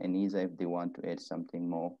Joshua and Anisa if they want to add something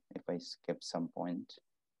more, if I skip some point.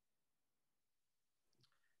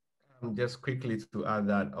 Just quickly to add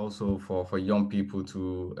that also for young people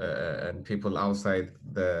to and people outside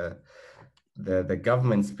the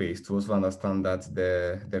government space to also understand that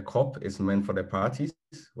the COP is meant for the parties,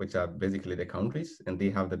 which are basically the countries, and they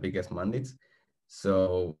have the biggest mandates.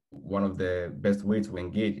 So one of the best ways to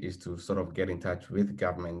engage is to sort of get in touch with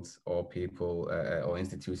governments or people or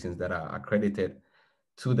institutions that are accredited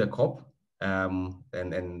to the COP,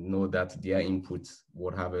 and know that their inputs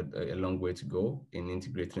would have a long way to go in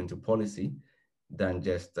integrating into policy than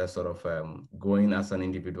just sort of going as an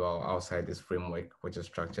individual outside this framework, which is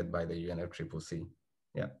structured by the UNFCCC.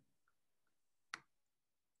 Yeah.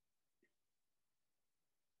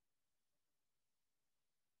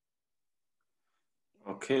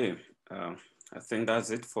 Okay, I think that's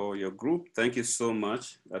it for your group. Thank you so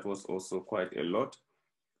much. That was also quite a lot.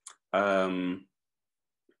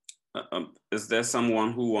 Is there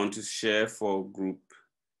someone who wants to share for group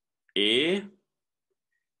A?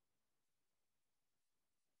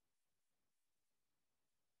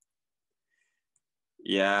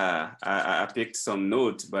 Yeah, I picked some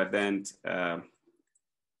notes, but then, yeah,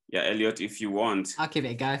 Elliot, if you want. I'll give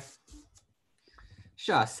it a go.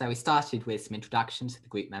 Sure, so we started with some introductions to the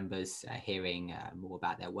group members, hearing more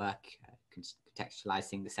about their work,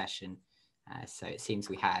 contextualizing the session. So it seems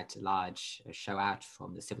we had a large show out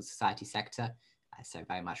from the civil society sector, so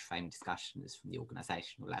very much framed discussions from the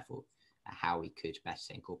organizational level, how we could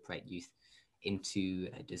better incorporate youth into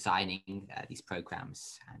designing these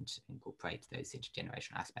programs and incorporate those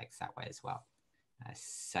intergenerational aspects that way as well.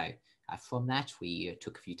 So from that, we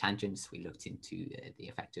took a few tangents. We looked into the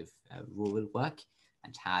effect of rural work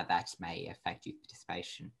and how that may affect youth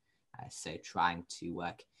participation. So trying to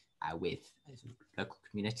work with local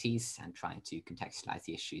communities and trying to contextualize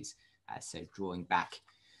the issues. So drawing back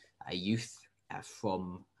youth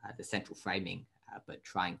from the central framing, but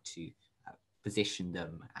trying to position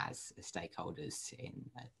them as stakeholders in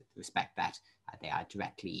the respect that they are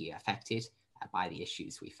directly affected by the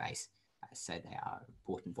issues we face. So they are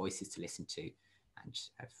important voices to listen to, and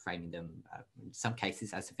framing them in some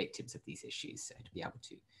cases as victims of these issues, to be able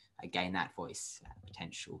to gain that voice,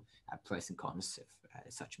 potential pros and cons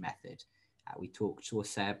of such a method. We talked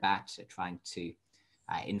also about trying to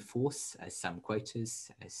enforce some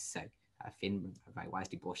quotas. So Finn very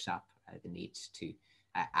wisely brought up the need to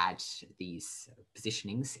add these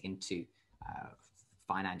positionings into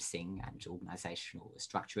financing and organizational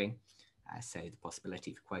structuring. So the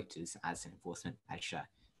possibility for quotas as an enforcement measure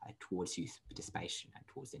towards youth participation and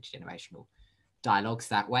towards intergenerational dialogues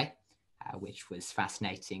that way, which was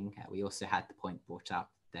fascinating. We also had the point brought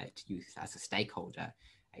up that youth as a stakeholder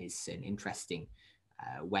is an interesting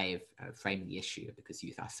way of framing the issue because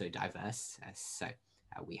youth are so diverse. So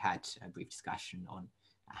we had a brief discussion on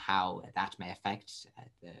how that may affect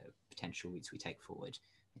the potential routes we take forward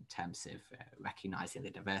in terms of recognizing the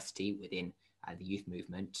diversity within the youth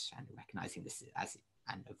movement and recognizing this as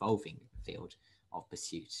an evolving field of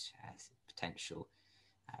pursuit as potential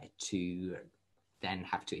to then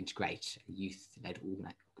have to integrate youth-led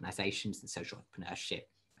organizations and social entrepreneurship,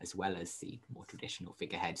 as well as the more traditional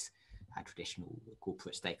figureheads, traditional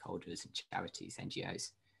corporate stakeholders and charities,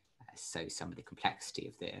 NGOs. So some of the complexity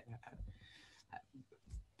of the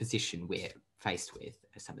position we're faced with,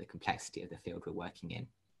 some of the complexity of the field we're working in.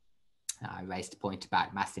 I raised a point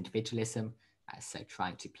about mass individualism, so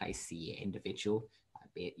trying to place the individual,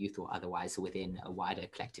 be it youth or otherwise, within a wider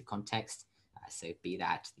collective context. So be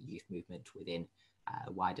that the youth movement within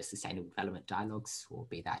wider sustainable development dialogues, or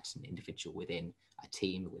be that an individual within a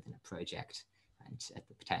team, within a project, and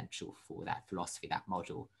the potential for that philosophy, that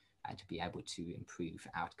model, to be able to improve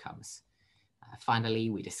outcomes.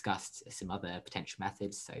 Finally, we discussed some other potential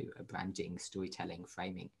methods, so branding, storytelling,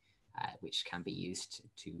 framing, which can be used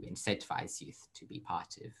to incentivize youth to be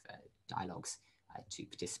part of dialogues, to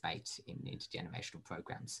participate in intergenerational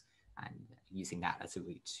programs, and using that as a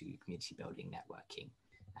route to community building, networking,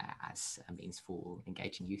 as a means for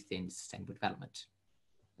engaging youth in sustainable development.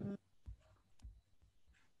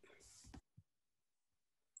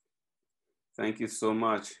 Thank you so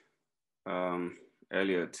much,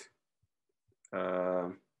 Elliot.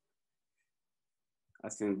 I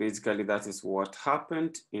think basically that is what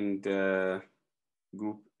happened in the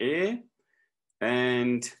group A.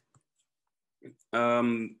 And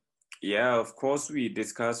yeah, of course, we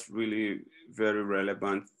discussed really very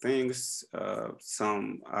relevant things.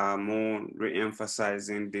 Some are more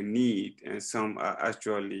re-emphasizing the need, and some are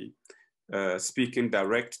actually speaking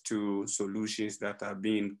direct to solutions that are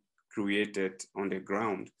being created on the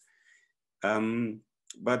ground.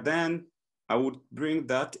 But then I would bring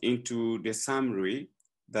that into the summary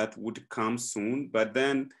that would come soon. But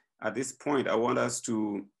then at this point, I want us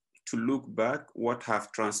to look back what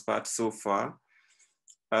have transpired so far.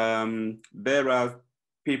 There are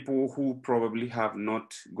people who probably have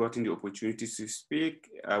not gotten the opportunity to speak.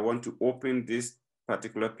 I want to open this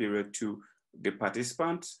particular period to the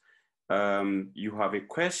participants. You have a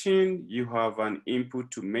question, you have an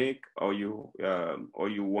input to make, or you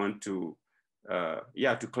want to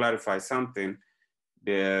to clarify something,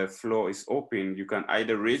 the floor is open. You can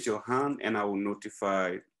either raise your hand and I will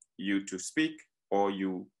notify you to speak, or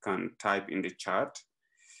you can type in the chat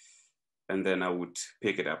and then I would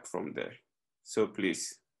pick it up from there. So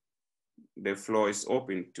please, the floor is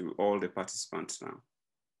open to all the participants now.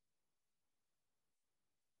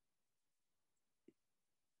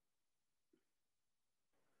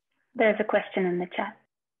 There's a question in the chat.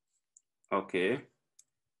 Okay.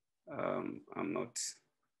 I'm not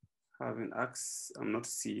having access. I'm not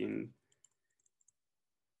seeing.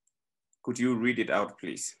 Could you read it out,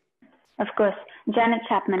 please? Of course. Janet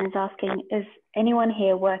Chapman is asking, is anyone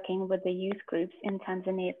here working with the youth groups in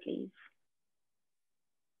Tanzania, please?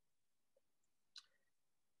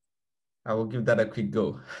 I will give that a quick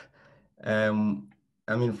go. I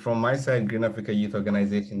mean, from my side, Green Africa Youth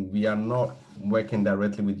Organization, we are not working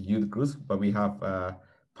directly with youth groups, but we have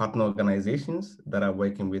partner organizations that are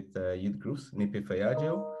working with youth groups, Nipe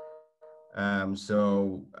Fayajo. I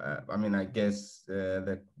mean, I guess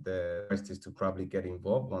the first is to probably get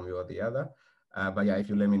involved one way or the other. But yeah, if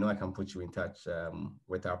you let me know, I can put you in touch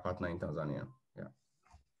with our partner in Tanzania. Yeah.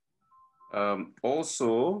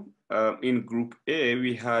 Also, in Group A,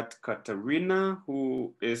 we had Katarina,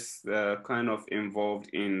 who is kind of involved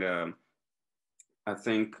in, I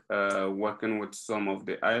think, working with some of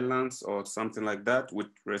the islands or something like that with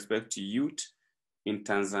respect to youth in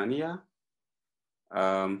Tanzania.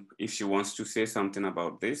 If she wants to say something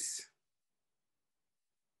about this.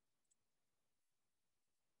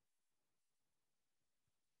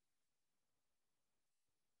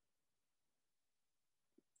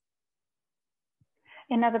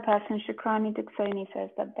 Another person, Shukrani Duxoni, says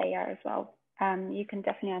that they are as well. You can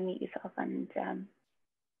definitely unmute yourself and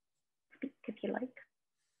speak if you like.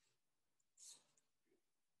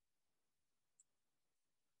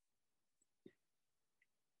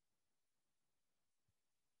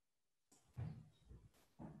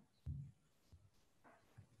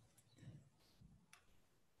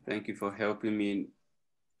 Thank you for helping me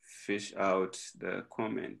fish out the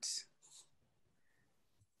comments.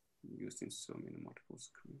 I'm using so many multiple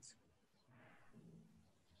screens.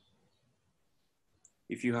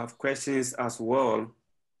 If you have questions as well,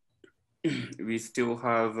 we still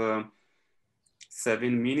have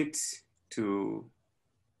 7 minutes to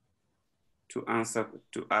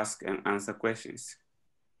ask and answer questions.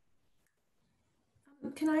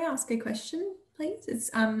 Can I ask a question, please?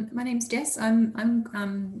 It's my name's Jess.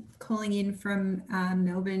 I'm calling in from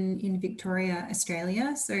Melbourne in Victoria,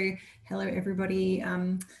 Australia. So hello everybody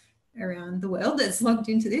around the world that's logged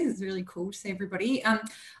into this. It's really cool to see everybody.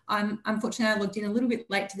 Unfortunately, I logged in a little bit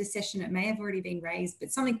late to the session. It may have already been raised, but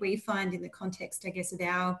something we find in the context, I guess, of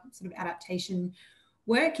our sort of adaptation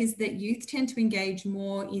work is that youth tend to engage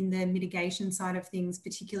more in the mitigation side of things,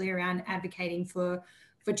 particularly around advocating for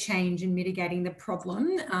change and mitigating the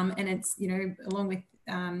problem. And it's, you know, along with,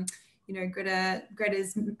 you know,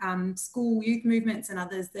 Greta's school youth movements and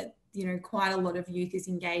others, that, you know, quite a lot of youth is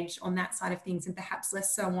engaged on that side of things, and perhaps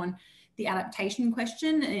less so on the adaptation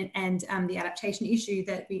question and the adaptation issue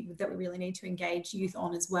that we really need to engage youth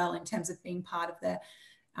on as well, in terms of being part of the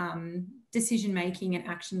decision making and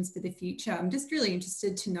actions for the future. I'm just really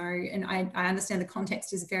interested to know, and I understand the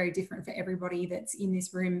context is very different for everybody that's in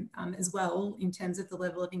this room as well, in terms of the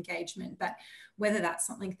level of engagement, but whether that's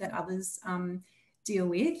something that others deal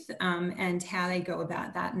with and how they go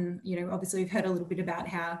about that. And, you know, obviously we've heard a little bit about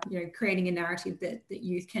how, you know, creating a narrative that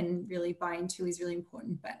youth can really buy into is really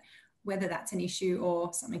important, but whether that's an issue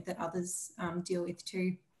or something that others deal with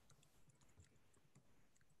too.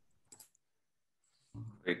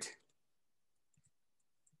 Great.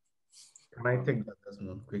 Can I take that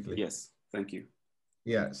Desmond, quickly? Yes, thank you.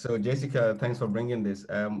 Yeah, so Jessica, thanks for bringing this.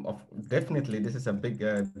 Definitely, this is a big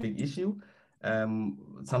issue.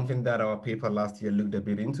 Something that our paper last year looked a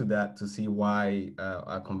bit into that to see why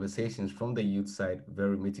our conversations from the youth side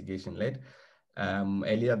very mitigation led.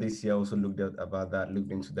 Earlier this year also looked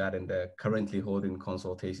into that, and currently holding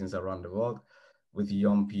consultations around the world with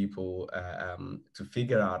young people to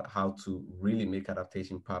figure out how to really make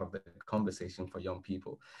adaptation part of the conversation for young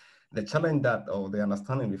people. The challenge that, or the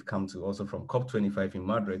understanding we've come to also from COP25 in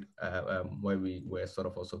Madrid, where we were sort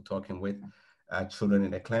of also talking with children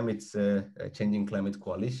in the Changing Climate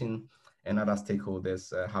Coalition and other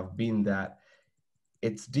stakeholders, have been that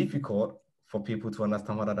it's difficult for people to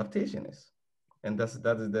understand what adaptation is. And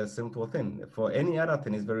that is the simple thing. For any other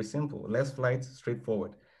thing, it's very simple. Less flights,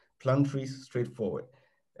 straightforward. Plant trees, straightforward.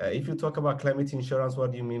 If you talk about climate insurance,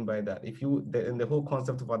 what do you mean by that? And the whole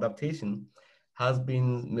concept of adaptation has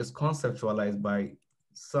been misconceptualized by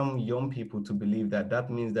some young people to believe that that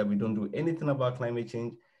means that we don't do anything about climate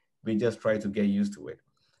change, we just try to get used to it.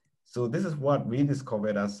 So this is what we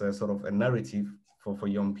discovered as a sort of a narrative for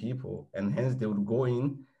young people, and hence they would go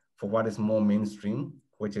in for what is more mainstream,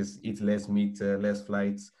 which is eat less meat, less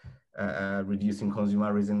flights, reducing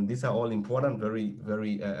consumerism. These are all important, very,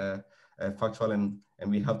 very factual, and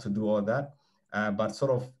we have to do all that. But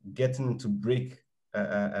sort of getting to break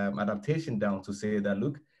adaptation down to say that,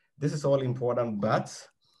 look, this is all important, but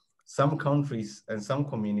some countries and some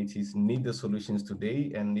communities need the solutions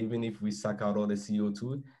today. And even if we suck out all the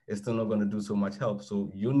CO2, it's still not going to do so much help. So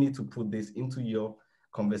you need to put this into your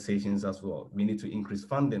conversations as well. We need to increase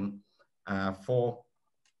funding for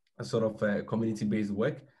a sort of community-based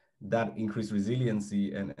work that increase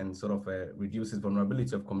resiliency and sort of reduces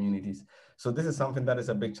vulnerability of communities. So this is something that is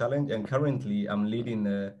a big challenge. And currently I'm leading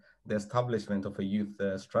the establishment of a youth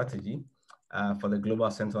strategy for the Global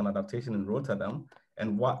Center on Adaptation in Rotterdam.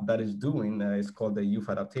 And what that is doing is called the Youth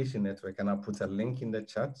Adaptation Network. And I'll put a link in the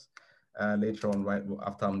chat later on, right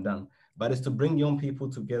after I'm done. But it's to bring young people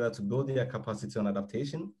together to build their capacity on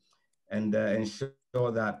adaptation and ensure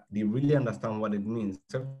that they really understand what it means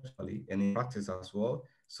conceptually and in practice as well,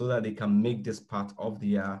 so that they can make this part of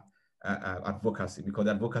their advocacy, because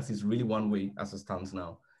advocacy is really one way as it stands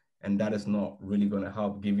now. And that is not really going to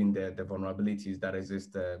help, given the vulnerabilities that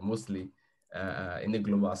exist mostly in the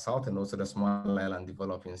global south and also the small island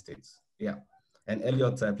developing states. Yeah. And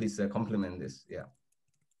Elliot, please complement this. Yeah.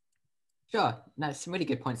 Sure. No, some really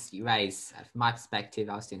good points that you raise. From my perspective,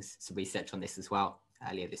 I was doing some research on this as well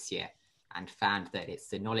earlier this year, and found that it's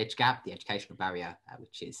the knowledge gap, the educational barrier,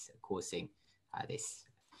 which is causing this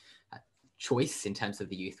choice in terms of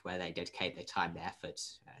the youth where they dedicate their time, their effort.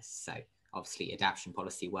 So obviously adaptation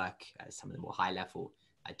policy work, some of the more high level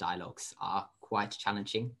dialogues are quite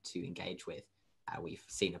challenging to engage with. We've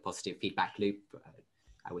seen a positive feedback loop,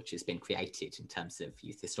 which has been created in terms of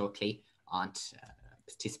youth historically aren't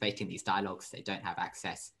participating in these dialogues. They don't have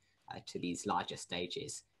access to these larger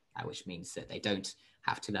stages, which means that they don't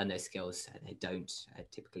have to learn those skills. They don't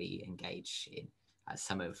typically engage in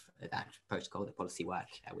some of that protocol, the policy work,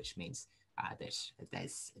 which means that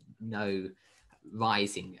there's no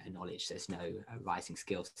rising knowledge, there's no rising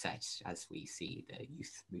skill set as we see the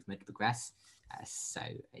youth movement progress. So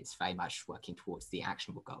it's very much working towards the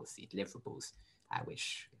actionable goals, the deliverables,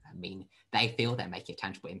 which mean they feel they're making a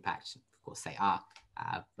tangible impact. Of course they are,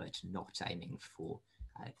 but not aiming for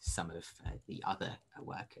some of the other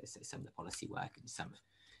work, so some of the policy work and some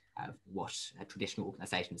of what traditional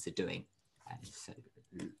organisations are doing. So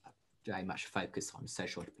very much focus on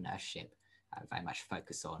social entrepreneurship, very much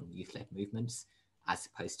focus on youth-led movements, as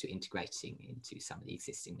opposed to integrating into some of the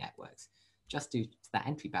existing networks, just due to that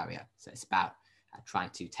entry barrier. So it's about trying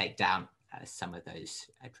to take down some of those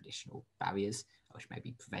traditional barriers, which may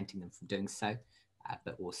be preventing them from doing so,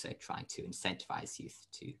 but also trying to incentivize youth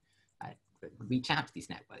to reach out to these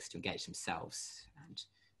networks to engage themselves, and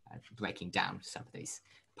breaking down some of these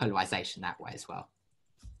polarization that way as well.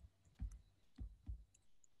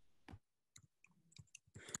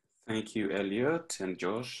 Thank you, Elliot and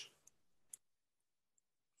Josh.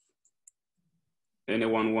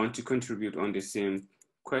 Anyone want to contribute on the same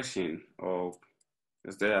question, or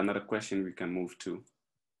is there another question we can move to?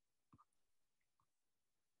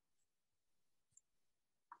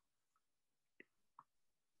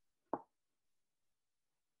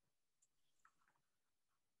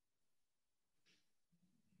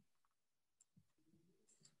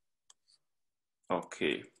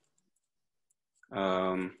 Okay.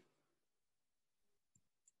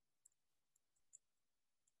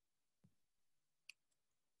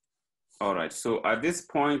 All right, so at this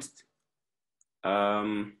point,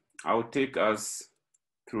 I'll take us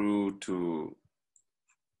through to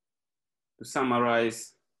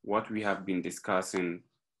summarize what we have been discussing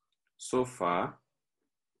so far.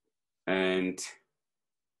 And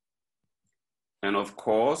of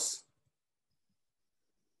course,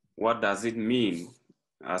 what does it mean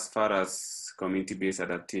as far as community-based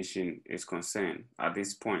adaptation is concerned at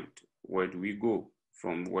this point? Where do we go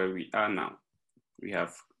from where we are now? We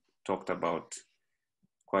have talked about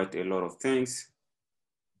quite a lot of things,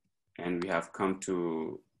 and we have come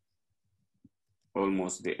to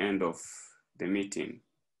almost the end of the meeting.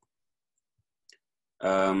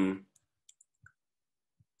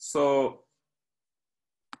 So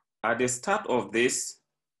at the start of this,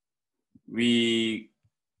 the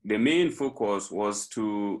main focus was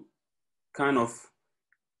to kind of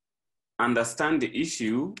understand the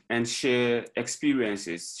issue and share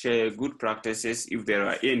experiences, share good practices if there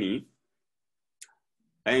are any,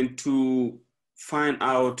 and to find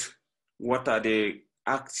out what are the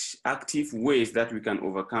active ways that we can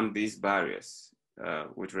overcome these barriers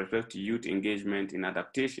with respect to youth engagement in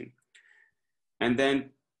adaptation. And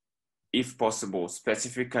then, if possible,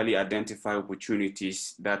 specifically identify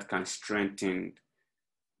opportunities that can strengthen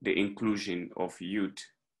the inclusion of youth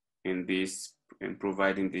in this, in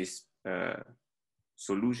providing these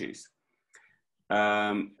solutions.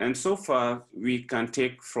 And so far, we can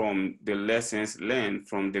take from the lessons learned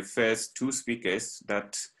from the first two speakers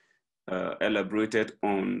that elaborated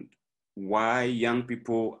on why young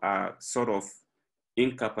people are sort of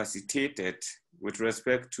incapacitated with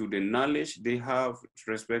respect to the knowledge they have, with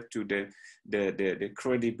respect to the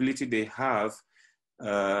credibility they have,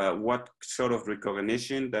 what sort of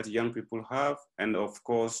recognition that young people have, and of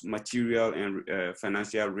course, material and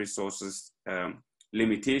financial resources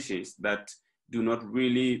limitations that do not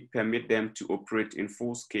really permit them to operate in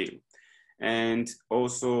full scale. And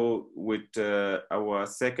also with our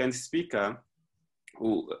second speaker,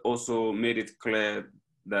 who also made it clear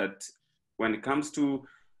that when it comes to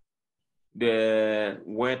the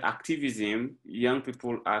word activism, young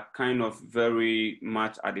people are kind of very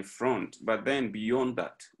much at the front. But then beyond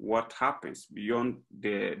that, what happens beyond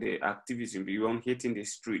the activism, beyond hitting the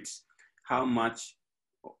streets? How much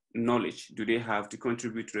knowledge do they have to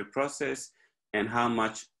contribute to the process, and how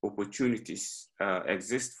much opportunities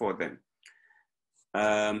exist for them?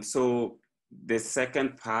 So the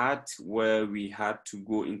second part, where we had to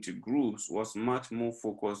go into groups, was much more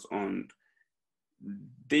focused on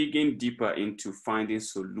digging deeper into finding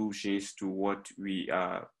solutions to what we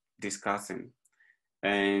are discussing.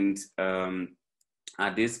 And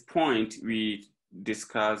at this point, we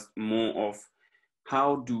discussed more of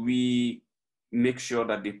how do we make sure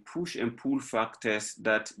that the push and pull factors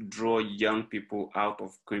that draw young people out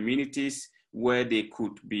of communities where they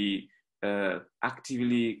could be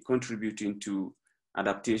actively contributing to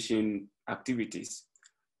adaptation activities.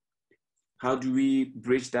 How do we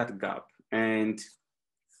bridge that gap? And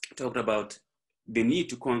talked about the need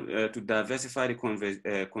to diversify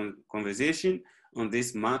the conversation on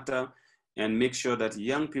this matter, and make sure that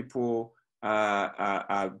young people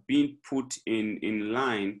are being put in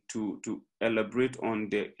line to elaborate on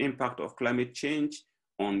the impact of climate change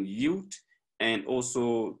on youth, and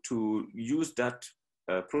also to use that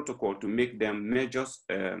protocol to make them major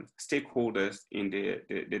stakeholders in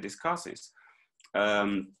the discussions.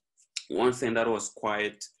 One thing that was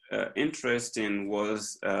quite interesting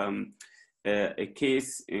was a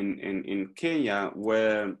case in Kenya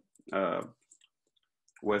where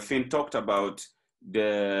Finn talked about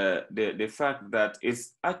the fact that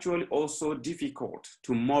it's actually also difficult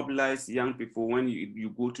to mobilize young people when you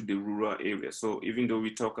go to the rural area. So even though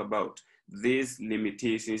we talk about these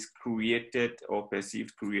limitations created or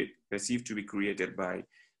perceived to be created by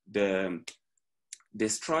the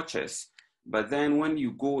structures, But then when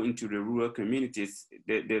you go into the rural communities,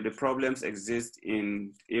 the problems exist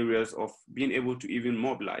in areas of being able to even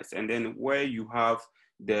mobilize. And then where you have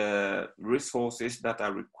the resources that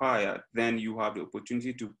are required, then you have the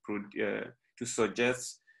opportunity to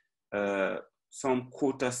suggest some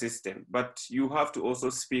quota system. But you have to also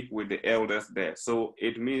speak with the elders there. So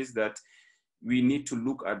it means that we need to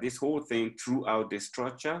look at this whole thing throughout the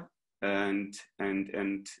structure, and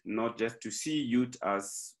not just to see youth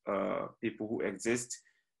as people who exist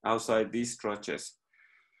outside these structures.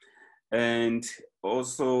 And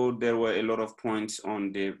also there were a lot of points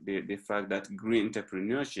on the fact that green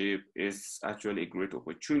entrepreneurship is actually a great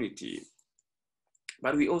opportunity.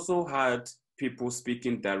 But we also had people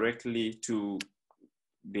speaking directly to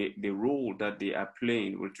the role that they are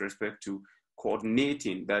playing with respect to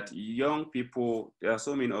coordinating, that young people, there are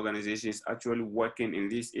so many organizations actually working in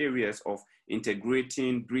these areas of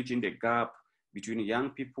integrating, bridging the gap between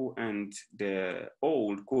young people and the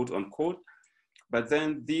old, quote unquote. But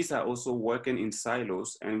then these are also working in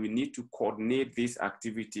silos, and we need to coordinate these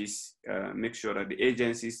activities, make sure that the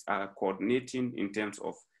agencies are coordinating in terms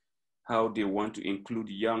of how they want to include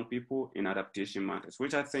young people in adaptation matters,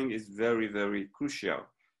 which I think is very, very crucial.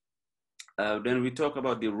 Then we talk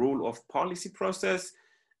about the role of policy process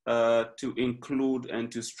to include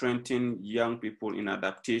and to strengthen young people in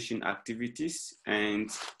adaptation activities, and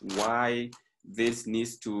why this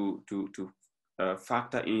needs to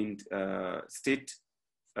factor in state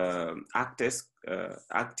actors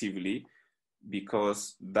actively,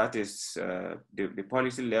 because that is the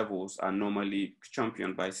policy levels are normally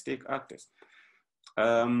championed by state actors.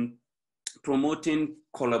 Promoting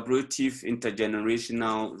collaborative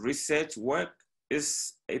intergenerational research work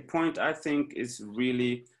is a point I think is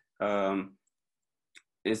really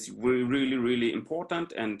really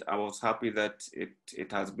important, and I was happy that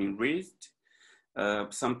it has been raised.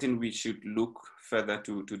 Something we should look further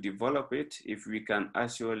to develop it, if we can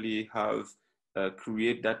actually have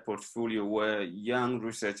create that portfolio where young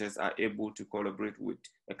researchers are able to collaborate with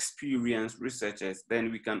experienced researchers, then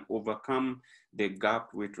we can overcome the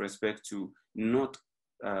gap with respect to not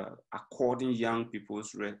according young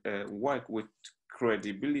people's work with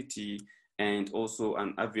credibility, and also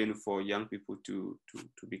an avenue for young people to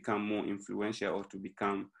become more influential or to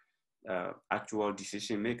become actual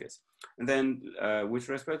decision makers. And then with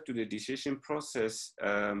respect to the decision process,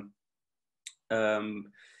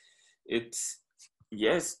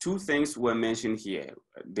 yes, two things were mentioned here.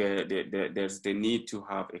 There's the need to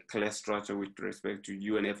have a clear structure with respect to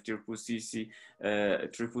UNFCCC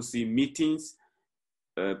meetings,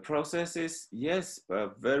 processes. Yes,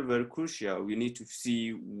 very, very crucial. We need to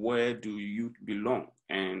see where do youth belong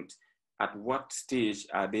and at what stage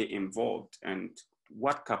are they involved, and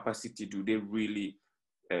what capacity do they really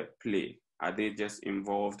play? Are they just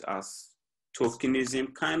involved as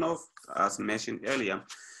tokenism, kind of, as mentioned earlier?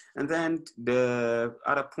 And then the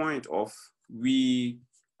other point of we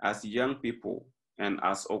as young people and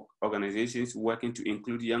as organizations working to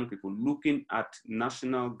include young people, looking at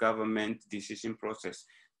national government decision process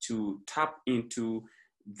to tap into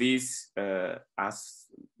this as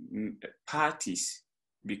parties,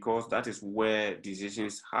 because that is where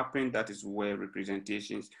decisions happen, that is where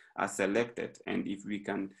representations are selected. And if we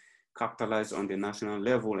can capitalize on the national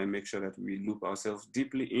level and make sure that we loop ourselves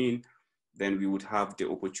deeply in, then we would have the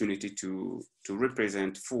opportunity to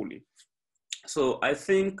represent fully. So I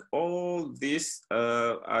think all these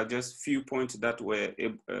are just few points that we're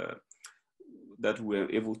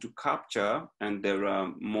able to capture, and there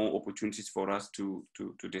are more opportunities for us to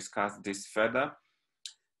discuss this further.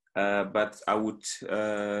 But I would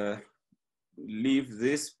leave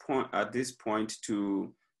this point at this point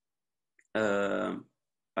to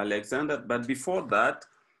Alexander. But before that,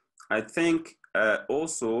 I think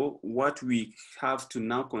also what we have to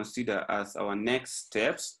now consider as our next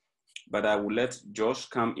steps, but I will let Josh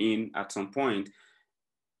come in at some point,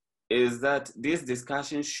 is that this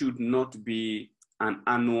discussion should not be an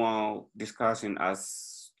annual discussion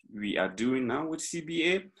as we are doing now with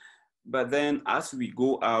CBA. But then as we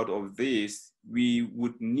go out of this, we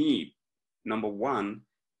would need, number one,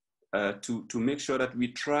 to make sure that we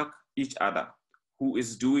track each other, who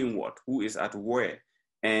is doing what, who is at where.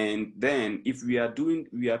 And then if we are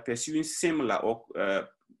pursuing similar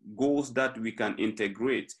goals that we can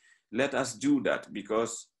integrate, let us do that,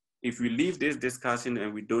 because if we leave this discussion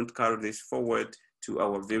and we don't carry this forward to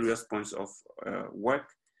our various points of work,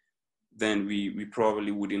 then we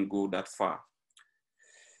probably wouldn't go that far.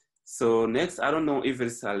 So next, I don't know if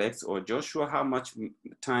it's Alex or Joshua, how much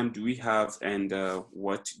time do we have, and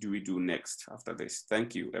what do we do next after this?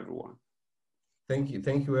 Thank you, everyone. Thank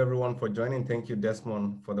you everyone for joining. Thank you,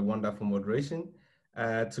 Desmond, for the wonderful moderation.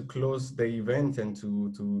 To close the event and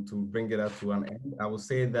to bring it up to an end, I will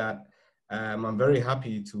say that I'm very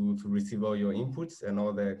happy to receive all your inputs and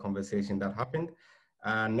all the conversation that happened.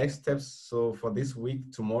 Next steps, so for this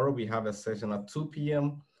week, tomorrow we have a session at 2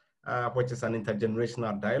 p.m., which is an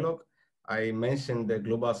intergenerational dialogue. I mentioned the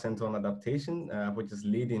Global Center on Adaptation, which is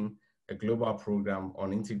leading a global program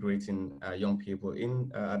on integrating young people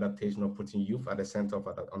in adaptation, or putting youth at the center of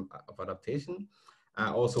adaptation.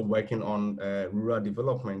 Also working on rural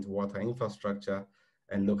development, water infrastructure,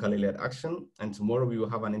 and locally led action. And tomorrow we will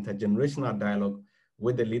have an intergenerational dialogue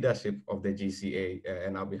with the leadership of the GCA.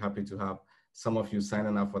 And I'll be happy to have some of you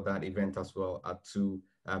signing up for that event as well at 2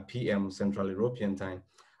 p.m. Central European time.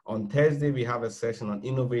 On Thursday, we have a session on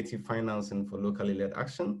innovative financing for locally led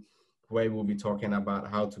action, where we'll be talking about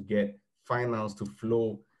how to get finance to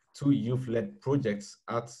flow to youth-led projects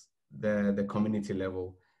at the community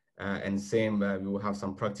level. And same, we will have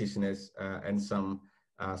some practitioners and some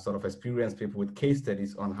sort of experienced people with case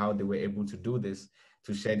studies on how they were able to do this,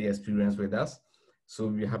 to share the experience with us. So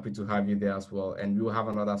we're happy to have you there as well. And we will have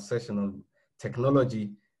another session on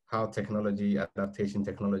technology, how technology, adaptation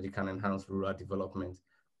technology can enhance rural development,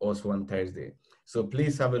 also on Thursday. So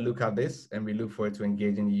please have a look at this, and we look forward to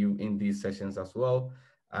engaging you in these sessions as well.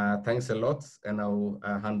 Thanks a lot, and I'll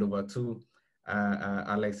hand over to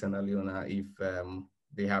Alex and Aliona if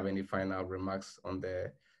they have any final remarks on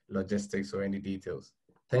the logistics or any details.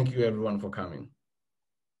 Thank you everyone for coming.